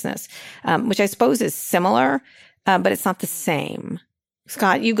out of business, which I suppose is similar, but it's not the same.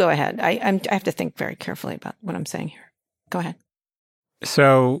 Scott, you go ahead. I have to think very carefully about what I'm saying here. Go ahead.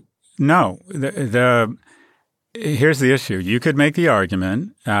 So, no, here's the issue. You could make the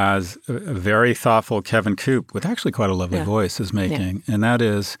argument, as a very thoughtful Kevin Coop, with actually quite a lovely voice, is making, and that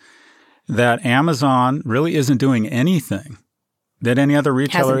is that Amazon really isn't doing anything that any other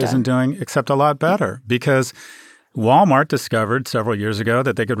retailer isn't doing except a lot better. Because Walmart discovered several years ago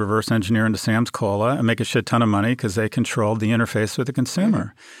that they could reverse engineer into Sam's Cola and make a shit ton of money because they controlled the interface with the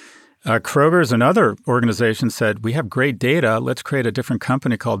consumer. Kroger's and other organizations said, we have great data. Let's create a different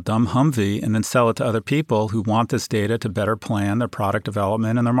company called Dumb Humvee and then sell it to other people who want this data to better plan their product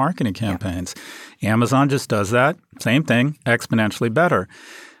development and their marketing campaigns. Amazon just does that. Same thing, exponentially better.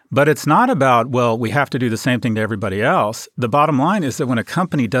 But it's not about, well, we have to do the same thing to everybody else. The bottom line is that when a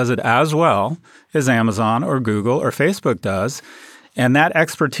company does it as well as Amazon or Google or Facebook does, and that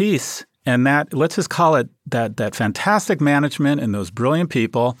expertise and that, let's just call it that fantastic management and those brilliant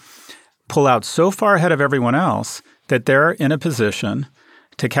people pull out so far ahead of everyone else that they're in a position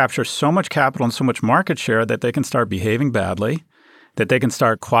to capture so much capital and so much market share that they can start behaving badly, that they can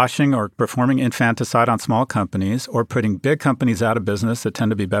start quashing or performing infanticide on small companies or putting big companies out of business that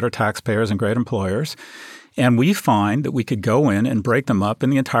tend to be better taxpayers and great employers. And we find that we could go in and break them up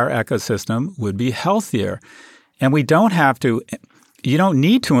and the entire ecosystem would be healthier. And we don't have to – you don't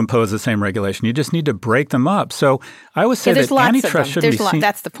need to impose the same regulation. You just need to break them up. So I would say that antitrust shouldn't be seen.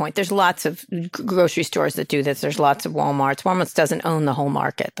 That's the point. There's lots of grocery stores that do this. There's lots of Walmarts. Walmart doesn't own the whole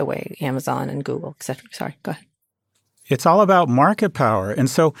market the way Amazon and Google, et cetera. Sorry, go ahead. It's all about market power. And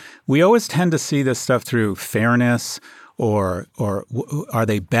so we always tend to see this stuff through fairness or are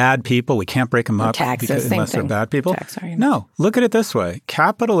they bad people? We can't break them up unless they're bad people. No, look at it this way.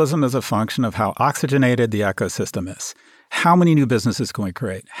 Capitalism is a function of how oxygenated the ecosystem is. how many new businesses can we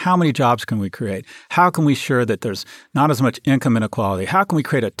create? How many jobs can we create? How can we ensure that there's not as much income inequality? How can we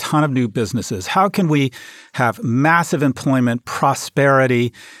create a ton of new businesses? How can we have massive employment,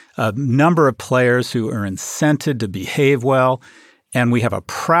 prosperity, a number of players who are incented to behave well? And we have a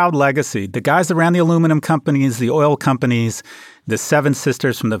proud legacy. The guys that ran the aluminum companies, the oil companies, the seven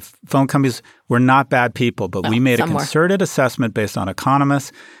sisters from the phone companies were not bad people, but we made a concerted assessment based on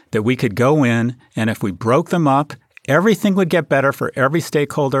economists that we could go in, and if we broke them up, everything would get better for every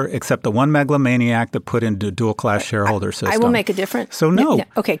stakeholder except the one megalomaniac that put into a dual-class shareholder system. I will make a difference. So no.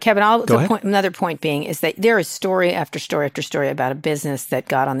 Okay, Kevin, another point being is that there is story after story after story about a business that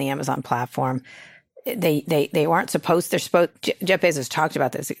got on the Amazon platform. They weren't supposed. Jeff Bezos talked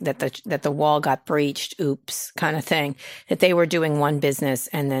about this, that the wall got breached. Oops, kind of thing. That they were doing one business,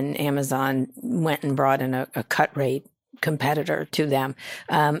 and then Amazon went and brought in a cut rate competitor to them.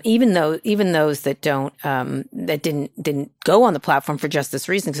 Even those that don't that didn't go on the platform for just this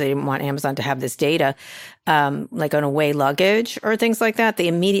reason, because they didn't want Amazon to have this data, like on away luggage or things like that. They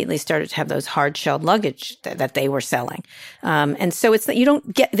immediately started to have those hard shelled luggage that they were selling. And so it's that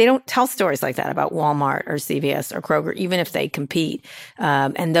they don't tell stories like that about Walmart or CVS or Kroger, even if they compete.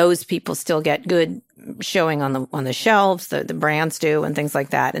 And those people still get good showing on the shelves, the brands do, and things like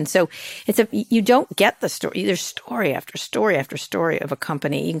that. And so you don't get the story. There's story after story after story of a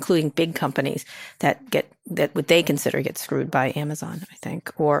company, including big companies that what they consider get screwed by Amazon, I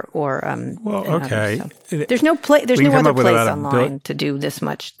think, or okay. Others, so. There's no other place online to do this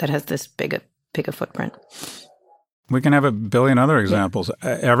much that has this big a footprint. We can have a billion other examples.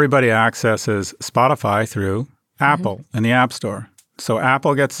 Yeah. Everybody accesses Spotify through Apple in the App Store. So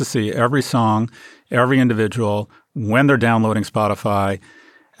Apple gets to see every song, every individual, when they're downloading Spotify,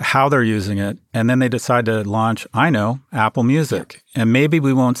 how they're using it, and then they decide to launch, Apple Music. Yeah. And maybe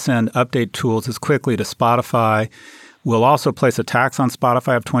we won't send update tools as quickly to Spotify. We'll also place a tax on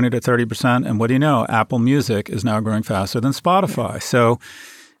Spotify of 20 to 30%. And what do you know? Apple Music is now growing faster than Spotify. Yeah. So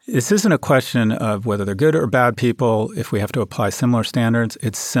this isn't a question of whether they're good or bad people. If we have to apply similar standards,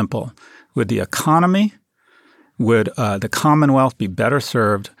 it's simple. Would the economy, would the Commonwealth be better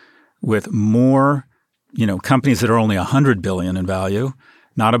served with more, companies that are only $100 billion in value,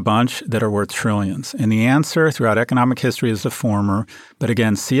 not a bunch that are worth trillions? And the answer throughout economic history is the former. But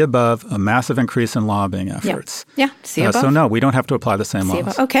again, see above, a massive increase in lobbying efforts. Yeah, see above. So no, we don't have to apply the same laws.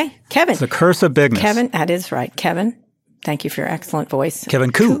 Above. Okay, Kevin. It's the curse of bigness. Kevin, that is right. Kevin, thank you for your excellent voice.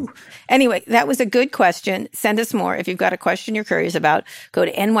 Kevin Koo. Anyway, that was a good question. Send us more. If you've got a question you're curious about, go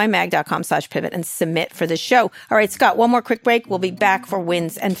to nymag.com/pivot and submit for the show. All right, Scott, one more quick break. We'll be back for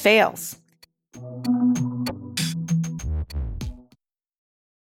wins and fails.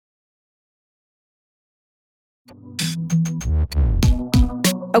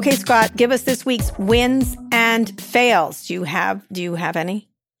 Okay, Scott, give us this week's wins and fails. Do you have any?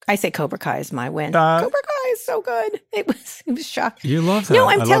 I say Cobra Kai is my win. Cobra Kai is so good. It was shocking. You love that. No,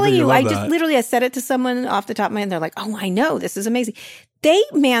 I'm telling you, I said it to someone off the top of my head, and they're like, "Oh, I know, this is amazing." They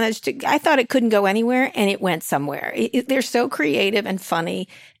managed to. I thought it couldn't go anywhere, and it went somewhere. They're so creative and funny,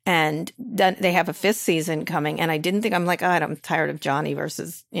 and they have a 5th season coming. And I didn't think, I'm like, I'm tired of Johnny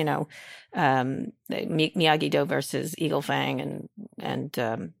versus Miyagi-Do versus Eagle Fang,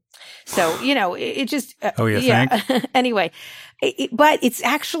 and so it just anyway. But it's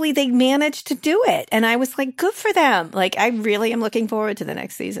actually, they managed to do it. And I was like, good for them. Like, I really am looking forward to the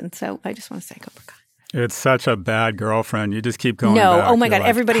next season. So I just want to say Cobra Kai. It's such a bad girlfriend. You just keep going back. Oh my God, like,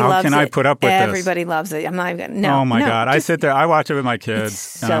 everybody loves it. How can I put up with this? Everybody loves it. I'm not even going to. Oh my God. I sit there, I watch it with my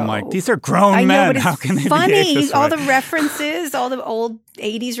kids, and I'm like, these are grown men. How can they behave this way? All the references, all the old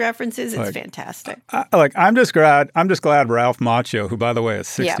 80s references, it's fantastic. I'm just glad Ralph Macchio, who by the way is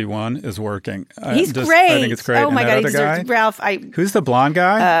 61, is working. He's great. I think it's great. Oh my God, he deserves Ralph. Who's the blonde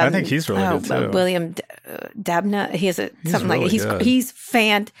guy? I think he's really good too. William Dabna. He has something really like he's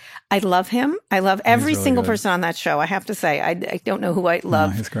I love him. I love every single person on that show. I have to say, I don't know who I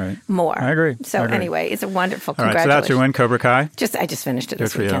love he's great. more. I agree. So anyway, it's a wonderful. All right, so that's your win, Cobra Kai. I just finished it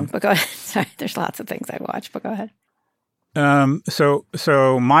this weekend. But go ahead. Sorry, there's lots of things I watch. But go ahead.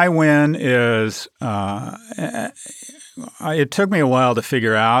 So my win is it took me a while to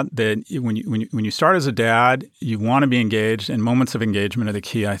figure out that when you start as a dad, you want to be engaged, and moments of engagement are the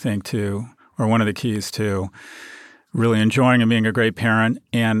key, I think, to, or one of the keys to really enjoying and being a great parent.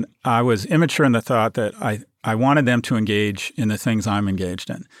 And I was immature in the thought that I wanted them to engage in the things I'm engaged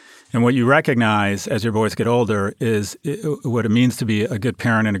in. And what you recognize as your boys get older is what it means to be a good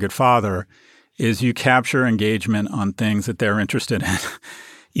parent and a good father is you capture engagement on things that they're interested in,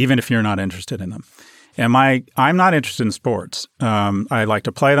 even if you're not interested in them. And I'm not interested in sports. I like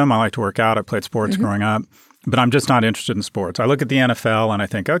to play them. I like to work out. I played sports growing up. but I'm just not interested in sports. I look at the NFL and I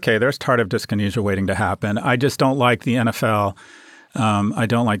think, okay, there's tardive dyskinesia waiting to happen. I just don't like the NFL. I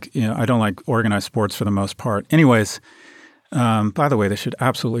don't like organized sports for the most part. Anyways, by the way, they should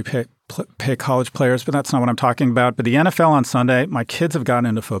absolutely pay college players, but that's not what I'm talking about. But the NFL on Sunday, my kids have gotten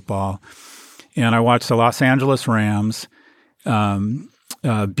into football, and I watched the Los Angeles Rams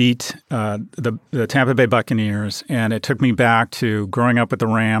beat the Tampa Bay Buccaneers, and it took me back to growing up with the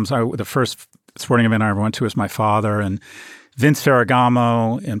Rams. The first sporting event I ever went to was my father, and Vince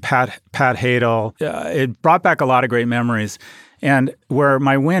Ferragamo and Pat Hadel. It brought back a lot of great memories. And where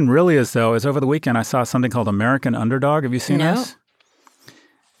my win really is, though, is over the weekend I saw something called American Underdog. Have you seen this?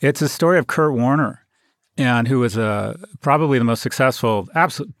 It's a story of Kurt Warner, and who was probably the most successful,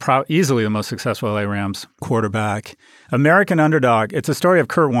 easily the most successful LA Rams quarterback. American Underdog. It's a story of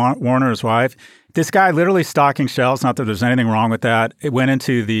Kurt Warner's wife. This guy literally stocking shelves, not that there's anything wrong with that. It went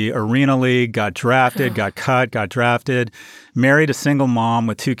into the Arena League, got drafted, got cut, got drafted, married a single mom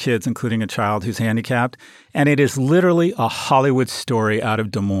with 2 kids, including a child who's handicapped. And it is literally a Hollywood story out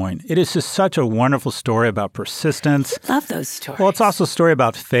of Des Moines. It is just such a wonderful story about persistence. I love those stories. Well, it's also a story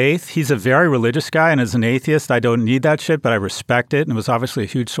about faith. He's a very religious guy, and as an atheist, I don't need that shit, but I respect it. And it was obviously a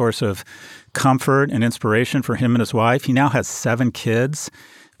huge source of comfort and inspiration for him and his wife. He now has 7 kids.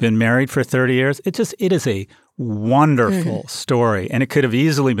 Been married for 30 years. It is a wonderful story, and it could have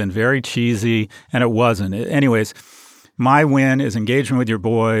easily been very cheesy, and it wasn't. Anyways, my win is engagement with your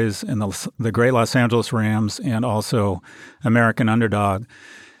boys and the great Los Angeles Rams, and also American Underdog.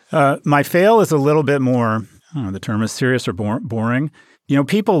 My fail is a little bit more, I don't know, the term is serious or boring. You know,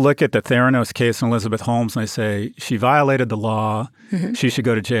 people look at the Theranos case and Elizabeth Holmes and they say, she violated the law, she should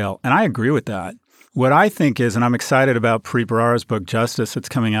go to jail. And I agree with that. What I think is, and I'm excited about Preet Bharara's book, Justice, that's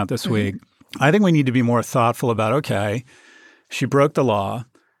coming out this week, I think we need to be more thoughtful about, okay, she broke the law,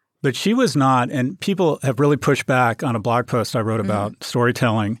 but she was not, and people have really pushed back on a blog post I wrote about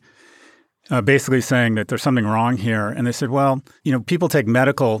storytelling, basically saying that there's something wrong here. And they said, well, you know, people take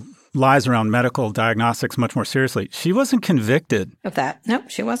lies around medical diagnostics much more seriously. She wasn't convicted of that. No,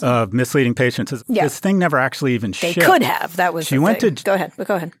 she wasn't. Of misleading patients. This thing never actually even shipped. They could have. That was the thing. Go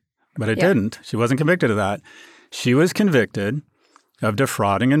ahead. But it didn't. She wasn't convicted of that. She was convicted of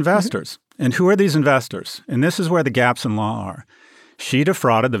defrauding investors. And who are these investors? And this is where the gaps in law are. She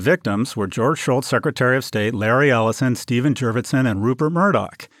defrauded. The victims were George Shultz, Secretary of State, Larry Ellison, Stephen Jurvetson, and Rupert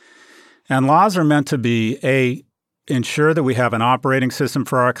Murdoch. And laws are meant to be, ensure that we have an operating system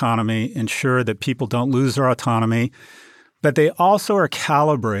for our economy, ensure that people don't lose their autonomy, but they also are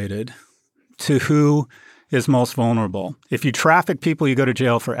calibrated to who is most vulnerable. If you traffic people, you go to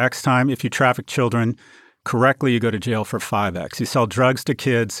jail for X time. If you traffic children correctly, you go to jail for 5X. You sell drugs to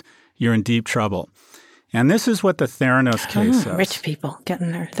kids, you're in deep trouble. And this is what the Theranos case says. Rich people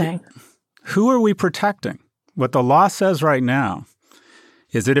getting their thing. Who are we protecting? What the law says right now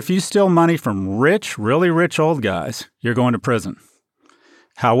is that if you steal money from rich, really rich old guys, you're going to prison.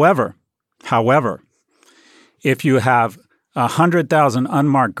 However, if you have 100,000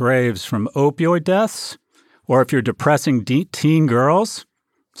 unmarked graves from opioid deaths, or if you're depressing teen girls,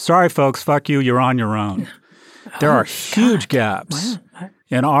 sorry, folks, fuck you, you're on your own. There are huge gaps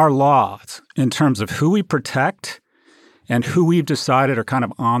in our laws in terms of who we protect and who we've decided are kind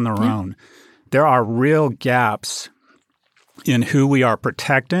of on their own. There are real gaps in who we are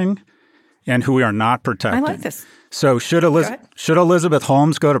protecting and who we are not protecting. I like this. So should Elizabeth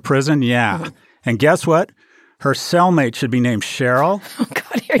Holmes go to prison? Yeah. And guess what? Her cellmate should be named Cheryl. Oh,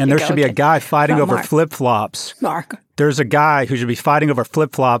 God, here and there should be a guy fighting over flip-flops. Mark. There's a guy who should be fighting over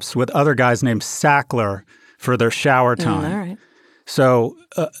flip-flops with other guys named Sackler for their shower time. All right. So,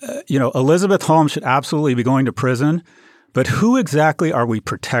 Elizabeth Holmes should absolutely be going to prison. But who exactly are we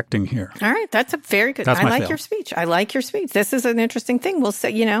protecting here? All right. That's a very good. I like your speech. This is an interesting thing. We'll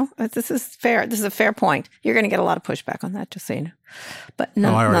say, this is fair. This is a fair point. You're going to get a lot of pushback on that, just so you know. But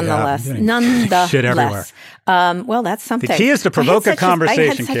nonetheless. Shit everywhere. Well, that's something. The key is to provoke a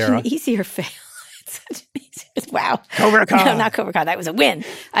conversation, Kara. I had such an easier fail. It's such an easier. Wow. Cobra Kai. No, not Cobra Kai. That was a win.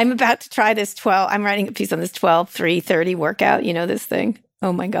 I'm about to try this I'm writing a piece on this 12-3-30 workout. You know this thing?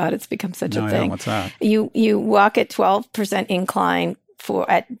 Oh my God, it's become such a thing. What's that? You walk at 12% incline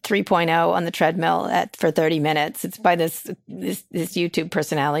at 3.0 on the treadmill for 30 minutes. It's by this YouTube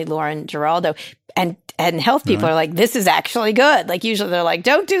personality, Lauren Giraldo. And health people are like, this is actually good. Like usually they're like,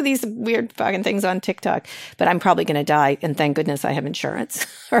 don't do these weird fucking things on TikTok. But I'm probably going to die. And thank goodness I have insurance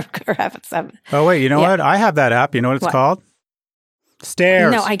or have it. Oh, wait, you know what? I have that app. You know what it's called?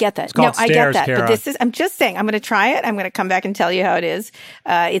 Stairs. No, I get that. No, I get that. Kara. But I'm just saying, I'm going to try it. I'm going to come back and tell you how it is.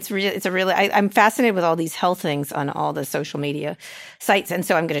 I'm fascinated with all these health things on all the social media sites. And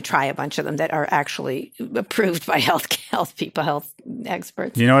so I'm going to try a bunch of them that are actually approved by health people, health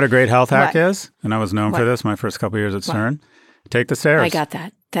experts. You know what a great health hack is? And I was known for this my first couple of years at Stern. Take the stairs. I got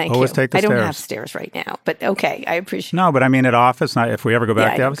that. Thank Always you. Take the I don't stairs. have stairs right now, but okay, I appreciate. No, but I mean at office. If we ever go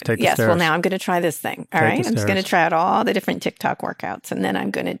back to the office, take the stairs. Yes. Well, now I'm going to try this thing. All right, I'm just going to try out all the different TikTok workouts, and then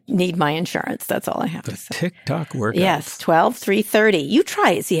I'm going to need my insurance. That's all I have to say. TikTok workouts. Yes, 12, 3:30. You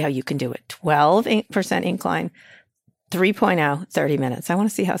try it. See how you can do it. 12% incline. 3.0, 30 minutes. I want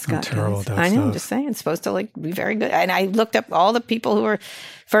to see how Scott does. I know, I'm just saying. It's supposed to be very good. And I looked up all the people who were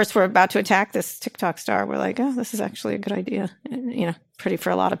about to attack this TikTok star. Were like, oh, this is actually a good idea. Pretty for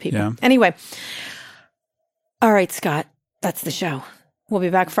a lot of people. Yeah. Anyway. All right, Scott. That's the show. We'll be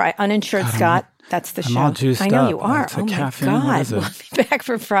back Friday. Uninsured Scott. That's the show. I'm all juiced I know up. you are. Oh, my God. We'll be back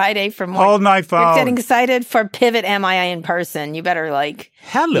for Friday for more. Hold my phone. You're getting excited for Pivot MIA in person. You better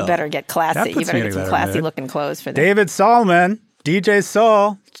Hello. You better get classy. You better get some classy looking clothes for that. David Solomon, DJ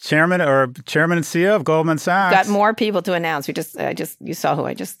Soul, chairman and CEO of Goldman Sachs. Got more people to announce. You saw who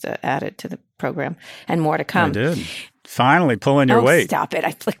I just added to the program, and more to come. I did. Finally pulling your weight. Stop it.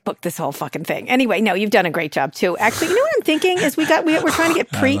 I booked this whole fucking thing. Anyway, no, you've done a great job too. Actually, you know what I'm thinking is we're trying to get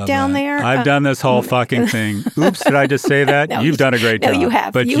Preet down there. I've done this whole fucking thing. Oops, did I just say that? No, you've done a great job. No, you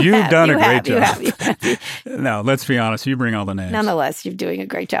have. But you've done a great job. You have. No, let's be honest. You bring all the names. Nonetheless, you're doing a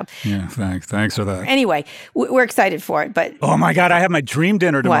great job. Yeah, thanks. Thanks for that. Anyway, we're excited for it. But oh my God, I have my dream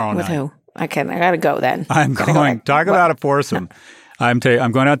dinner tomorrow night. With who? I got to go then. I'm going. Talk about a foursome. No. I'm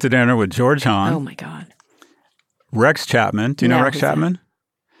going out to dinner with George Hahn. Oh my God. Rex Chapman. Do you know Rex Chapman?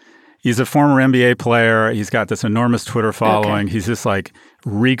 He's a former NBA player. He's got this enormous Twitter following. Okay. He's just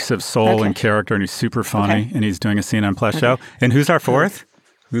reeks of soul and character, and he's super funny. Okay. And he's doing a CNN Plus show. And who's our fourth?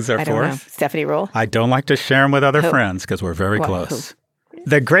 Who's our fourth? Don't know. Stephanie Ruhle? I don't like to share him with other friends because we're very close. Who?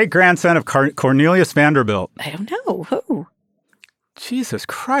 The great-grandson of Cornelius Vanderbilt. I don't know. Who? Jesus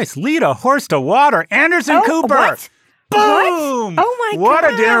Christ. Lita Horst to Water. Anderson Cooper. What? Boom. What? Oh, my God.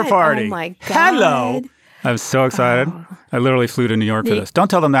 What a dinner party. Oh, my God. Hello. I'm so excited. Oh. I literally flew to New York for this. Don't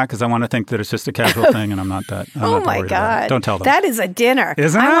tell them that because I want to think that it's just a casual thing and I'm not that. Oh my God. Don't tell them. That is a dinner.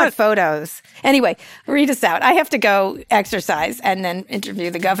 Isn't it? I want photos. Anyway, read us out. I have to go exercise and then interview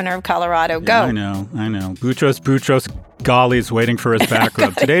the governor of Colorado. Go. I know. Boutros Ghali's waiting for his back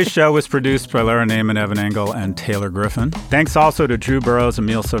rub. Today's show was produced by Lara Naiman, Evan Engel, and Taylor Griffin. Thanks also to Drew Burrows,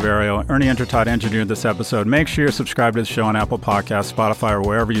 Emil Silverio, Ernie Entertott engineered this episode. Make sure you're subscribed to the show on Apple Podcasts, Spotify, or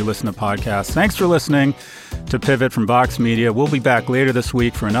wherever you listen to podcasts. Thanks for listening to Pivot from Vox Media. We'll be back later this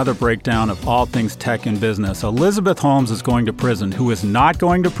week for another breakdown of all things tech and business. Elizabeth Holmes is going to prison. Who is not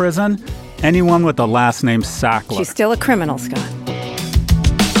going to prison? Anyone with the last name Sackler. She's still a criminal, Scott.